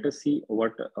 let us see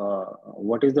what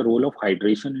is the role of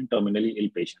hydration in terminally ill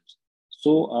patients.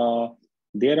 So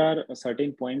there are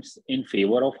certain points in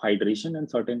favor of hydration and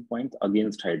certain points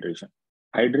against hydration.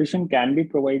 Hydration can be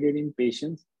provided in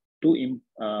patients to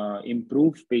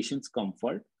improve patient's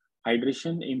comfort.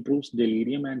 Hydration improves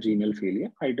delirium and renal failure.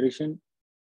 Hydration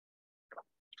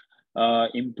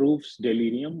improves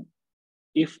delirium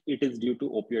if it is due to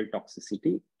opioid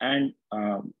toxicity, and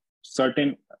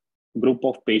certain group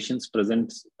of patients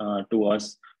present to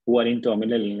us who are in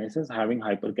terminal illnesses having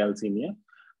hypercalcemia.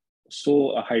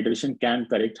 So hydration can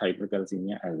correct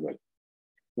hypercalcemia as well.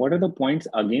 What are the points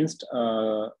against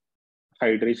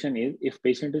hydration is, if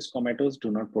patient is comatose,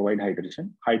 do not provide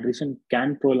hydration. Hydration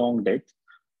can prolong death.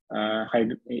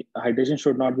 Hydration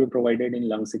should not be provided in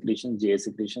lung secretions, GI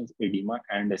secretions, edema,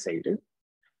 and ascites.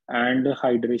 And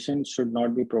hydration should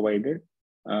not be provided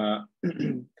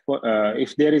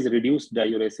if there is reduced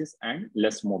diuresis and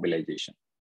less mobilization.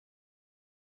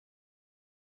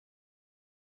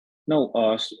 Now,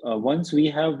 once we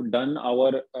have done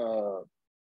our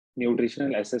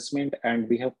nutritional assessment and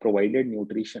we have provided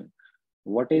nutrition,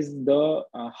 what is the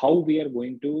how we are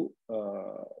going to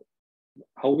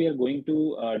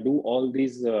do all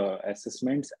these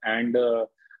assessments and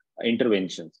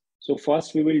interventions. So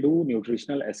first we will do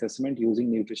nutritional assessment using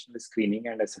nutritional screening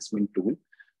and assessment tool,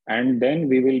 and then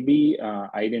we will be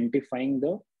identifying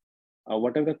the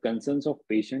what are the concerns of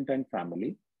patient and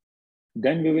family.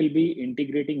 Then we will be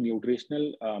integrating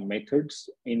nutritional methods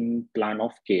in plan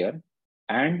of care.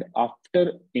 And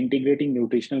after integrating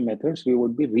nutritional methods, we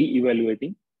would be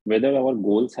re-evaluating whether our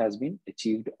goals has been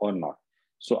achieved or not.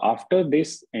 So after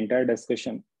this entire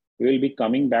discussion, we will be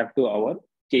coming back to our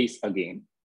case again.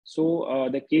 So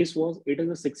the case was, it is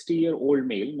a 60-year-old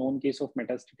male, known case of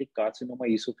metastatic carcinoma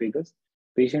esophagus.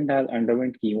 Patient has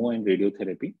underwent chemo and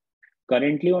radiotherapy.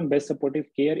 Currently on best supportive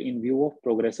care in view of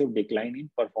progressive decline in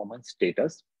performance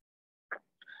status.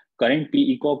 Current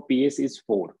PECOG PS is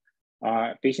 4.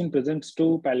 Patient presents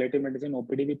to palliative medicine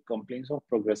OPD with complaints of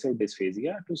progressive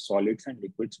dysphagia to solids and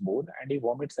liquids both, and he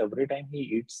vomits every time he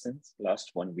eats since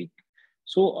last 1 week.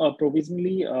 So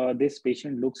provisionally, this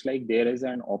patient looks like there is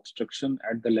an obstruction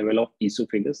at the level of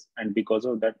esophagus, and because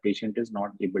of that, patient is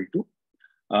not able to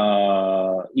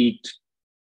eat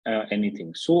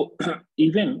anything. So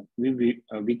even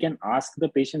we can ask the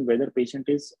patient whether patient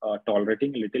is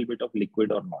tolerating a little bit of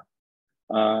liquid or not.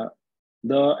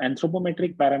 The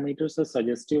anthropometric parameters are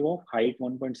suggestive of height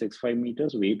 1.65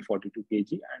 meters, weight 42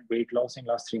 kg, and weight loss in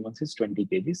last 3 months is 20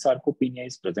 kg. Sarcopenia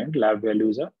is present. Lab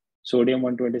values are sodium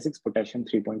 126, potassium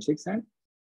 3.6, and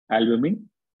albumin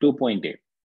 2.8.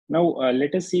 Now,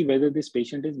 let us see whether this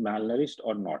patient is malnourished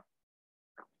or not.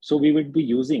 So we would be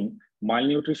using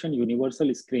malnutrition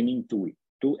universal screening tool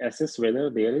to assess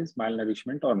whether there is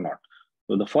malnourishment or not.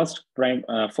 So the first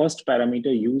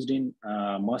parameter used in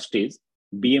MUST is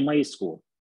BMI score.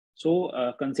 So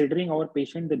considering our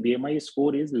patient, the BMI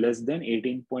score is less than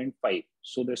 18.5.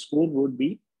 So the score would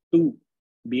be 2.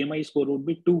 BMI score would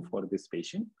be 2 for this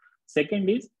patient. Second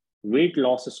is weight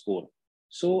loss score.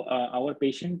 So our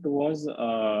patient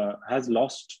has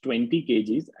lost 20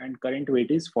 kgs and current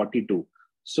weight is 42.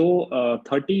 So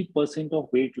 30% of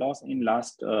weight loss in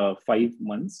last 5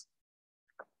 months,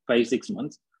 5-6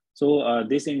 months. So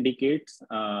this indicates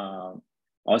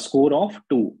a score of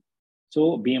 2.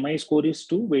 So BMI score is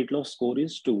 2, weight loss score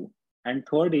is 2. And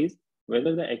third is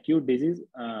whether the acute disease,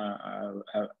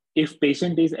 if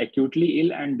patient is acutely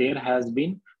ill and there has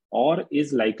been or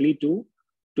is likely to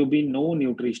be no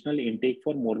nutritional intake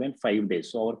for more than 5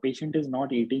 days. So our patient is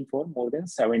not eating for more than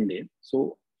 7 days.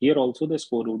 So here also the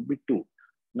score would be 2.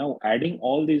 Now adding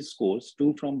all these scores,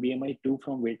 2 from BMI, 2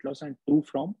 from weight loss, and 2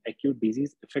 from acute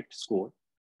disease effect score,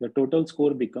 the total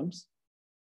score becomes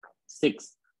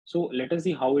 6. So let us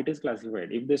see how it is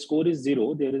classified. If the score is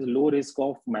 0, there is low risk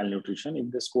of malnutrition. If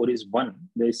the score is 1,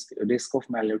 the risk of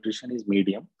malnutrition is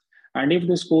medium. And if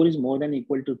the score is more than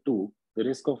equal to 2, the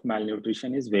risk of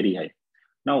malnutrition is very high.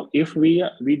 Now, if we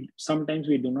sometimes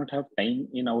we do not have time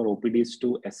in our OPDs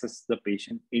to assess the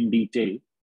patient in detail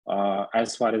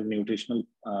as far as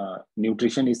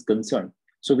nutrition is concerned.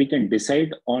 So we can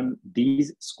decide on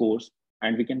these scores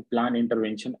and we can plan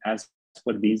intervention as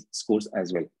per these scores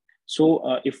as well.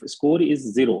 So if score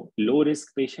is 0, low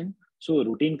risk patient, so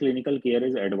routine clinical care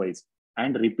is advised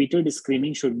and repeated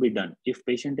screening should be done. If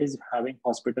patient is having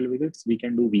hospital visits, we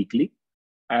can do weekly.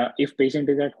 If patient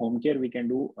is at home care, we can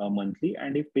do monthly.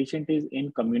 And if patient is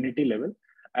in community level,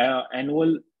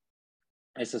 annual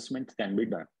assessment can be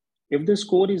done. If the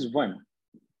score is 1,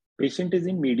 patient is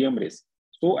in medium risk.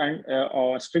 So, and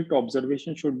strict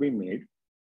observation should be made.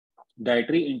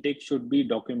 Dietary intake should be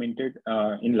documented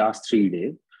in last 3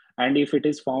 days. And if it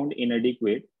is found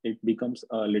inadequate, it becomes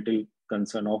a little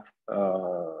concern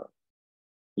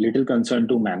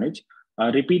to manage.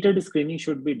 Repeated screening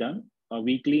should be done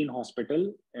weekly in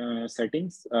hospital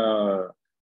settings,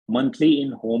 monthly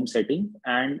in home setting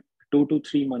and 2 to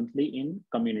 3 monthly in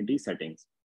community settings.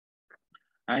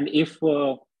 And if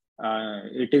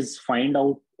it is found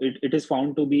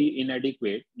to be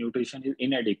inadequate, nutrition is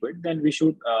inadequate, then we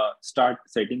should start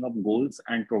setting up goals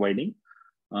and providing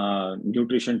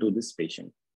nutrition to this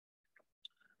patient.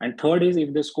 And third is,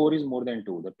 if the score is more than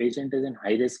 2, the patient is in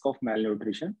high risk of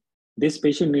malnutrition, this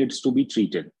patient needs to be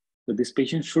treated. So this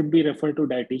patient should be referred to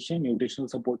dietitian, nutritional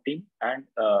support team, and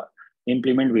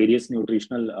implement various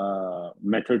nutritional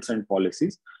methods and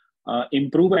policies.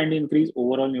 Improve and increase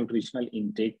overall nutritional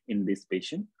intake in this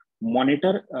patient.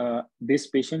 Monitor this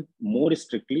patient more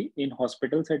strictly. In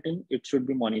hospital setting, it should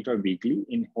be monitored weekly.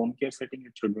 In home care setting,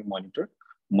 it should be monitored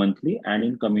monthly. And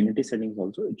in community settings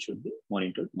also, it should be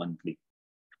monitored monthly.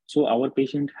 So our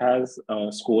patient has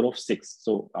a score of 6.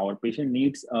 So our patient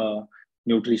needs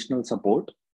nutritional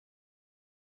support.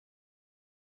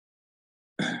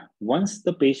 Once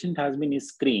the patient has been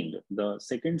screened, the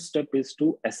second step is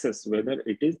to assess whether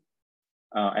it is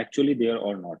actually there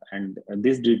or not. And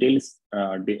this detailed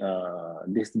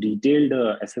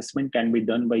assessment can be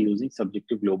done by using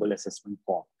subjective global assessment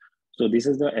form. So this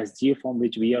is the SGA form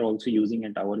which we are also using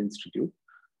at our institute.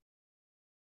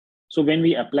 So when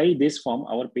we apply this form,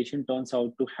 our patient turns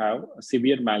out to have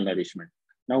severe malnourishment.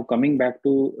 Now coming back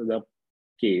to the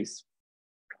case.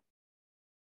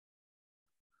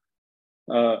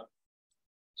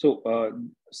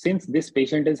 Since this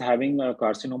patient is having a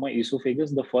carcinoma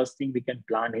esophagus, the first thing we can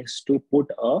plan is to put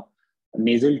a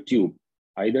nasal tube,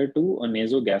 either to a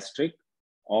nasogastric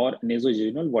or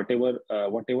nasojejunal,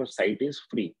 whatever site is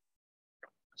free.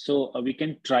 So we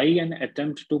can try and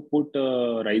attempt to put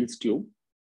a Ryle's tube.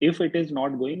 If it is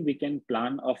not going, we can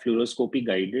plan a fluoroscopy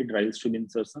guided Ryle's tube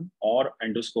insertion or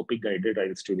endoscopy guided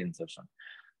Ryle's tube insertion.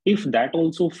 If that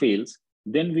also fails,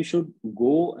 then we should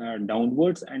go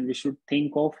downwards and we should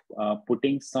think of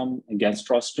putting some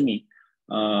gastrostomy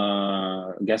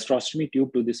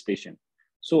tube to this patient.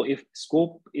 So if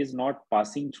scope is not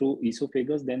passing through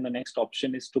esophagus, then the next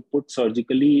option is to put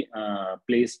surgically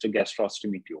placed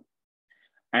gastrostomy tube.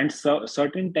 And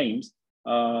certain times,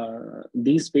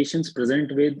 these patients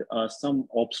present with some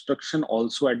obstruction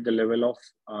also at the level of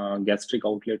gastric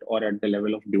outlet or at the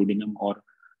level of duodenum or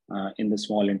in the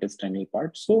small intestinal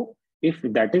part. So if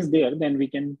that is there, then we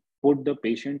can put the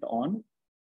patient on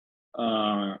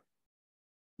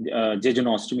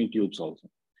jejunostomy tubes also.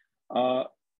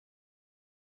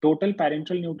 Total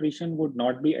parenteral nutrition would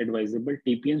not be advisable.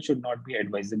 TPN should not be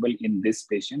advisable in this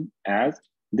patient, as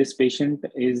this patient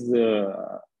is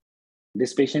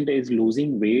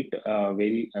losing weight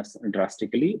very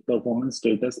drastically. Performance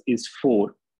status is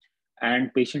 4,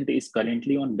 and patient is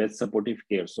currently on best supportive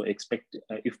care. So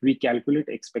if we calculate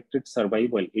expected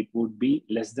survival, it would be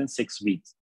less than 6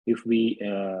 weeks. If we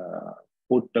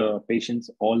put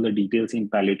patients all the details in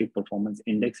palliative performance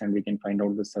index and we can find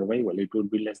out the survival, it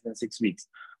would be less than 6 weeks.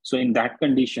 So in that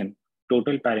condition,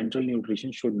 total parenteral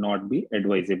nutrition should not be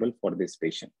advisable for this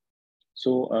patient.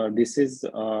 So this is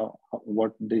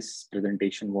what this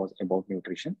presentation was about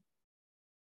nutrition.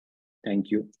 Thank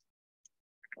you.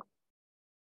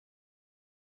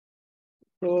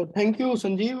 So thank you,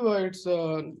 Sanjeev. It's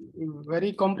a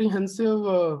very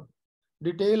comprehensive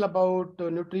detail about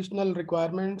nutritional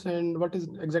requirements and what is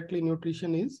exactly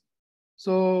nutrition is.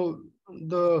 So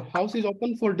the house is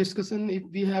open for discussion. If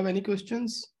we have any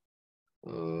questions,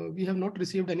 we have not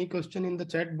received any question in the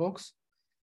chat box.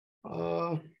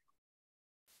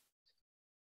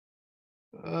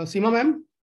 Seema ma'am,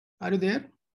 are you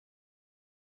there?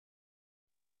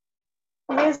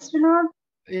 Yes, Vinod.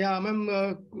 Yeah,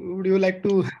 ma'am, would you like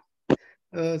to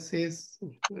say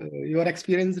your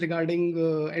experience regarding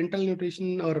enteral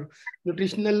nutrition or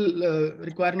nutritional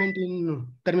requirement in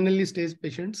terminally stage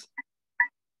patients?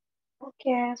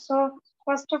 Okay, so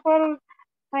first of all,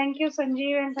 thank you,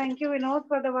 Sanjeev, and thank you, Vinod,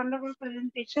 for the wonderful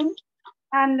presentation.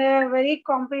 And very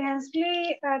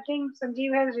comprehensively, I think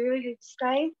Sanjeev has really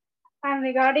described. And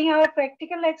regarding our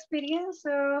practical experience,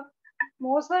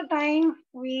 most of the time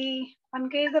we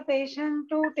encourage the patient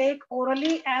to take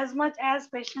orally as much as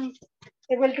patient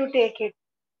able to take it.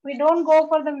 We don't go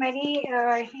for the many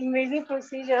invasive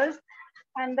procedures,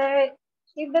 and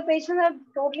if the patients are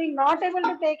totally not able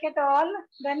to take it all,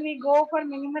 then we go for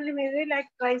minimal invasive like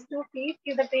twice to feed.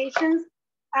 If the patients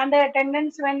and the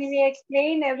attendants, when we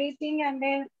explain everything, and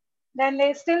then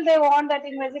they want that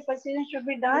invasive procedure should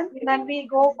be done, then we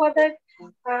go for the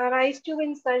rice tube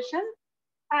insertion.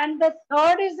 And the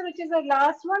third is, which is the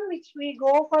last one, which we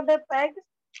go for the PEG.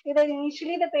 Either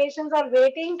initially the patients are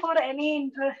waiting for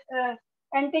any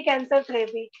anti-cancer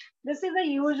therapy. This is the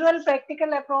usual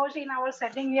practical approach in our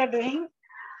setting we are doing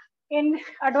in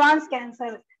advanced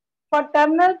cancer. For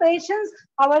terminal patients,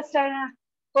 our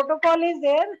protocol is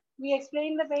there. We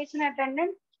explain the patient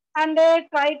attendant and they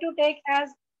try to take as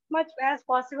much as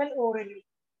possible orally.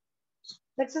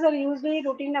 That's the usually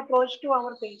routine approach to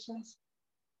our patients.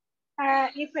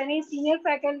 If any senior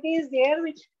faculty is there,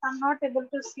 which I'm not able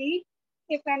to see,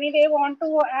 if any they want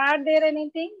to add there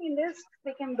anything in this,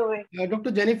 they can do it.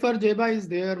 Dr. Jennifer Jeba is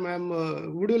there, ma'am.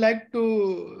 Would you like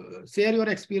to share your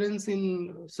experience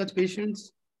in such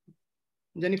patients?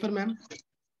 Jennifer, ma'am.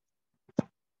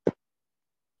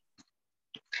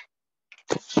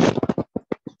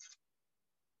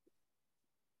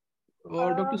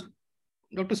 Or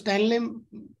Dr. Stanley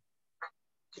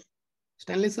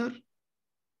sir?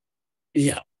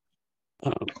 Yeah.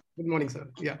 Good morning, sir.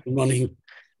 Yeah. Good morning.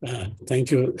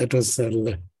 Thank you. That was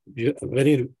a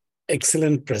very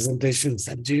excellent presentation,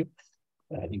 Sanjeev.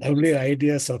 Lovely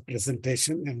ideas of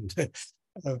presentation, and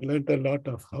I've learned a lot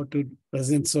of how to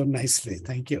present so nicely.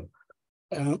 Thank you.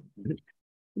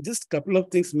 Just a couple of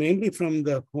things, mainly from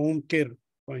the home care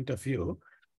point of view.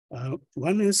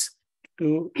 One is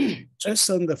to stress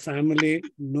on the family,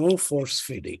 no force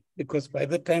feeding, because by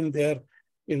the time they are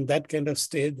in that kind of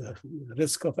state, the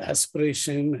risk of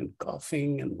aspiration and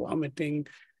coughing and vomiting,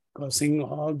 causing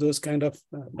all those kind of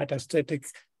metastatic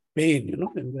pain,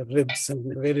 in the ribs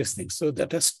and various things. So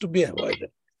that has to be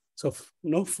avoided. So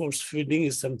no force feeding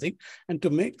is something, and to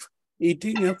make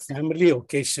eating a family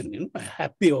occasion, a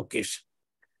happy occasion.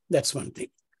 That's one thing.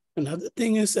 Another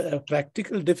thing is a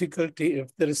practical difficulty, if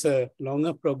there is a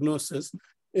longer prognosis,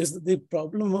 is the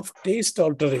problem of taste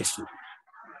alteration.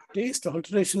 Taste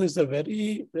alteration is a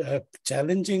very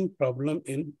challenging problem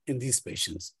in these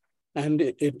patients. And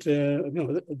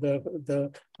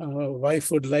the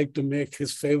wife would like to make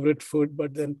his favorite food,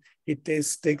 but then he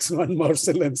takes one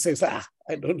morsel and says, I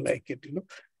don't like it,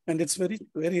 And it's very,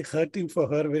 very hurting for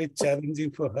her, very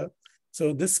challenging for her.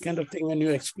 So this kind of thing, when you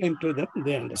explain to them,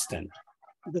 they understand.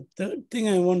 The third thing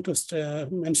I want to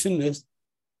mention is,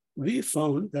 we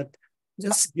found that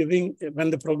just giving, when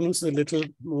the prognosis is a little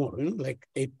more, like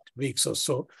 8 weeks or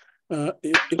so,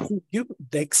 if you give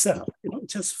DEXA,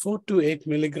 just 4 to 8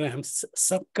 milligrams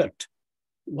subcut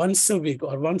once a week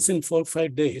or once in 4 or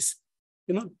 5 days,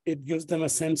 it gives them a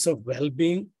sense of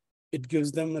well-being. It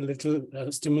gives them a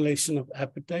little stimulation of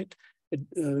appetite.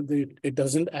 It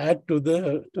doesn't add to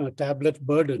the tablet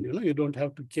burden. You don't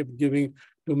have to keep giving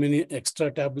too many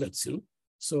extra tablets.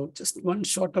 So just one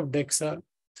shot of DEXA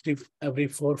every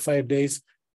 4 or 5 days.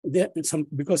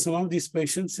 Because some of these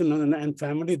patients and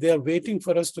family, they are waiting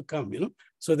for us to come,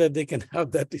 so that they can have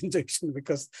that injection,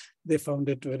 because they found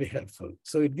it very helpful.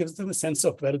 So it gives them a sense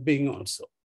of well-being also.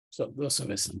 So those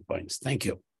are some points. Thank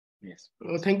you. Yes.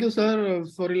 Thank you, sir,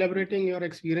 for elaborating your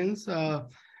experience.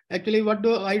 Actually, what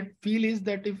I feel is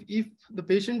that if the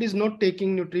patient is not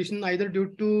taking nutrition, either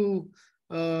due to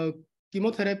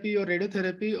chemotherapy or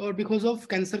radiotherapy, or because of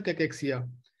cancer cachexia,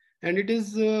 and it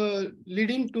is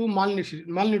leading to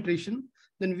malnutrition,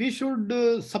 then we should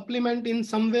supplement in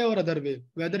some way or other way,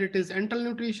 whether it is enteral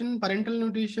nutrition, parental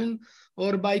nutrition,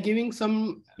 or by giving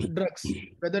some drugs,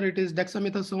 whether it is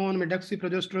dexamethasone,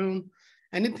 medroxyprogesterone,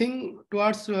 anything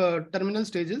towards terminal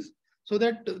stages, so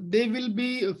that they will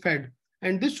be fed.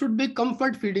 And this should be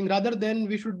comfort feeding rather than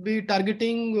we should be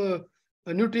targeting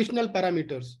nutritional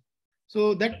parameters.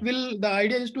 So the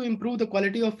idea is to improve the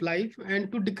quality of life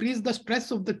and to decrease the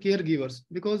stress of the caregivers,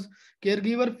 because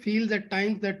caregiver feels at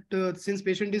times that since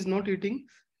patient is not eating,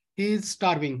 he is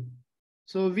starving.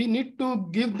 So we need to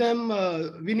give them,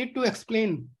 we need to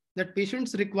explain that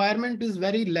patient's requirement is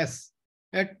very less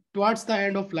towards the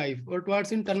end of life or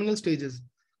towards in terminal stages.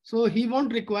 So he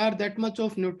won't require that much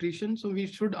of nutrition. So we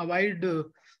should avoid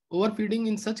overfeeding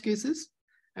in such cases.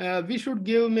 We should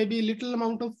give maybe little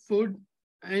amount of food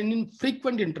and in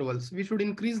frequent intervals. We should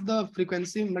increase the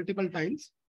frequency multiple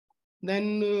times.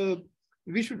 Then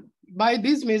we should, by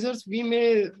these measures, we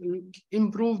may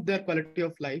improve their quality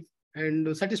of life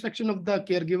and satisfaction of the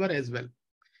caregiver as well.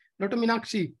 Dr.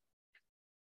 Meenakshi.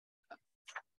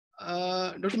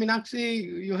 Dr.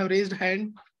 Meenakshi, you have raised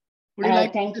hand. Would you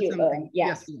like thank to say you. something?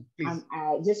 Yes, please.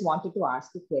 I just wanted to ask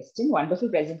a question. Wonderful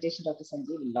presentation, Dr.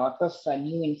 Sanjeev. A lot of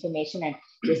new information, and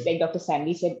just like Dr.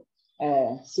 Sandy said,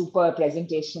 super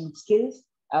presentation skills.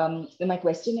 My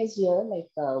question is here, like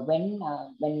when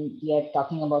we are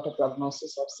talking about a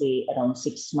prognosis of say around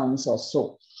 6 months or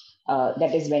so,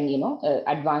 that is when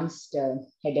advanced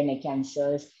head and neck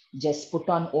cancers just put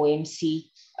on OMC,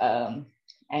 and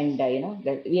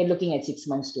we are looking at 6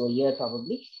 months to a year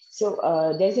probably.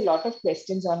 So there's a lot of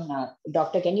questions on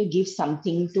doctor, can you give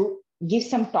something to give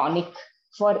some tonic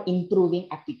for improving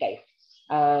appetite?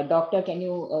 Doctor,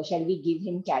 shall we give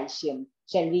him calcium?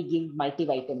 shall we give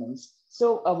multivitamins?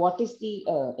 So what is the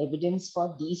evidence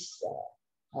for these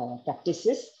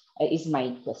practices is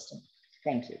my question.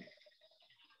 Thank you.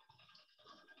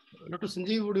 Dr.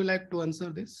 Sanjeev, would you like to answer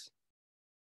this?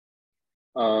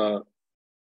 Good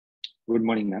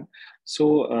morning, ma'am.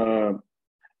 So,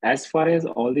 as far as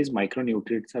all these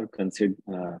micronutrients are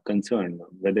concerned,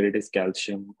 whether it is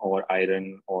calcium or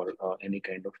iron or any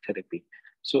kind of therapy,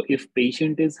 so if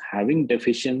patient is having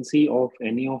deficiency of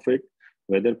any of it,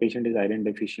 whether patient is iron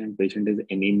deficient, patient is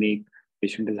anemic,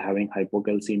 patient is having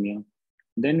hypocalcemia,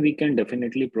 then we can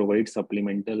definitely provide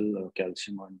supplemental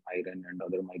calcium and iron and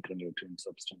other micronutrient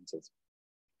substances.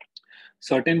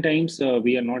 Certain times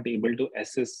we are not able to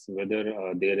assess whether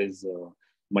there is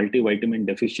multivitamin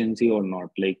deficiency or not.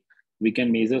 Like we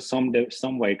can measure some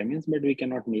vitamins, but we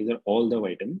cannot measure all the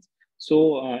vitamins.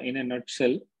 So in a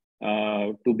nutshell,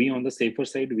 to be on the safer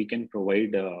side, we can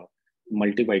provide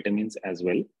multivitamins as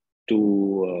well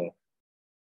to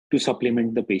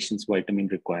supplement the patient's vitamin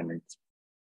requirements.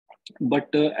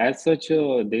 But as such,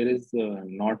 there is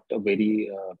not a very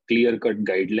clear-cut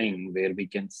guideline where we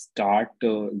can start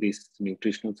these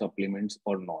nutritional supplements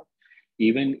or not.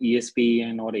 Even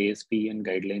ESPN or ASPN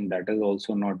guideline, that is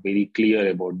also not very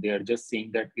clear about. They are just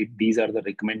saying that these are the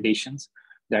recommendations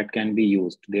that can be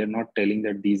used. They are not telling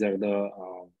that these are the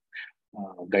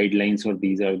guidelines or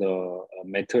these are the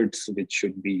methods which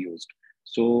should be used.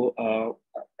 So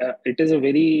it is a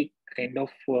very kind of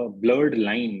blurred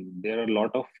line. There are a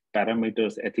lot of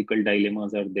parameters, ethical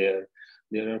dilemmas are there.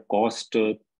 There are cost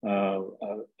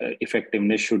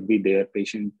effectiveness should be there.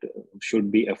 Patient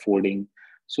should be affording.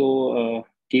 So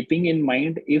keeping in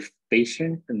mind, if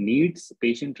patient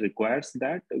requires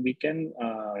that, we can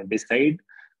decide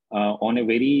on a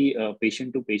very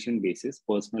patient-to-patient basis,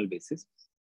 personal basis.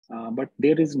 But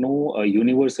there is no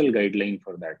universal guideline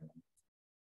for that.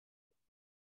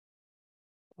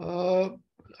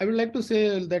 I would like to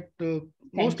say that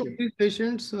most of these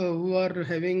patients who are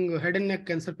having head and neck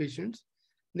cancer patients,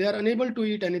 they are unable to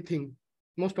eat anything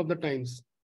most of the times.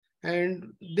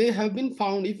 And they have been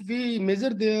found, if we measure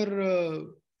their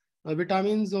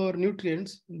vitamins or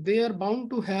nutrients, they are bound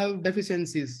to have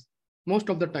deficiencies most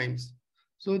of the times.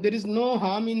 So there is no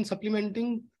harm in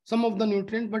supplementing some of the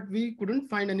nutrients, but we couldn't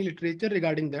find any literature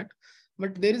regarding that.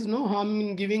 But there is no harm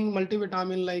in giving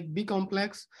multivitamin like B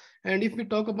complex. And if we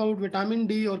talk about vitamin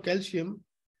D or calcium,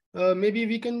 maybe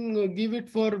we can give it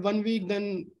for 1 week,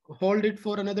 then hold it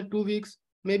for another 2 weeks,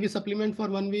 maybe supplement for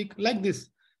 1 week, like this.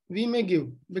 We may give,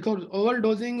 because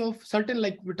overdosing of certain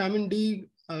like vitamin D,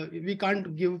 we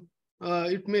can't give.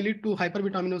 It may lead to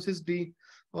hypervitaminosis D,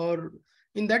 or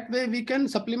in that way we can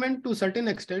supplement to certain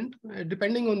extent,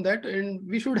 depending on that. And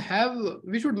we should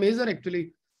measure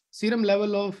actually serum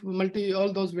level of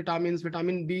all those vitamins,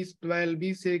 vitamin B12,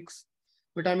 B6,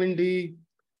 vitamin D.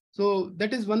 So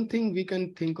that is one thing we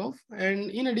can think of.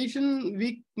 And in addition,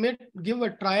 we may give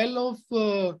a trial of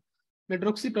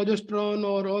medroxyprogesterone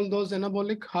or all those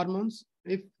anabolic hormones.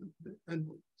 If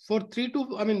for 6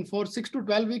 to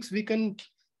 12 weeks, we can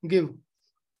give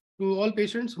to all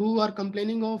patients who are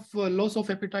complaining of loss of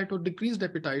appetite or decreased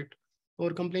appetite or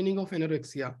complaining of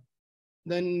anorexia.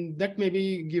 Then that may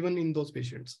be given in those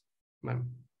patients, ma'am.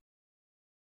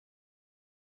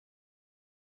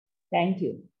 Thank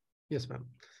you. Yes, ma'am.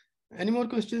 Any more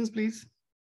questions, please?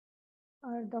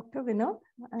 Dr. Vinod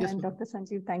and Yes, Dr.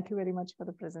 Sanjeev, thank you very much for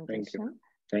the presentation.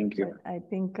 Thank you. But I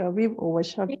think we've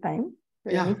overshot time.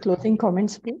 Yeah. Any closing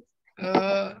comments, please?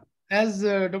 As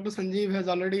Dr. Sanjeev has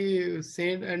already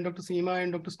said, and Dr. Seema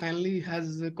and Dr. Stanley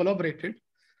has collaborated.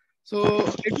 So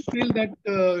I feel that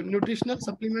nutritional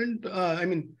supplement,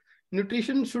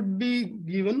 nutrition should be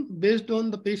given based on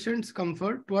the patient's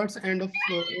comfort towards end of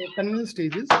terminal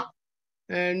stages.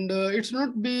 And it should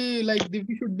not be like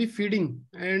we should be feeding,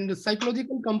 and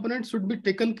psychological components should be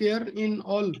taken care in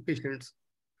all patients.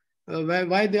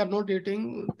 Why they are not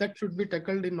eating, that should be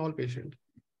tackled in all patients.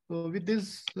 So with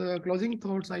this closing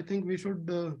thoughts, I think we should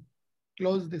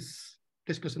close this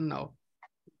discussion now.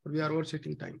 We are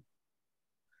overshooting time.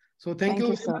 So thank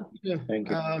you sir. Much, thank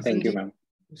you. Thank you, ma'am.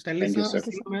 Stanley sir,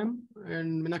 ma'am,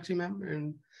 and Meenakshi ma'am,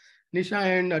 and Nisha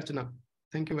and Archana.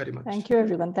 Thank you very much. Thank you,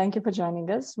 everyone. Thank you for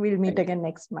joining us. We'll meet again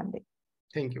next Monday.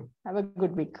 Thank you. Have a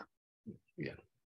good week. Yeah.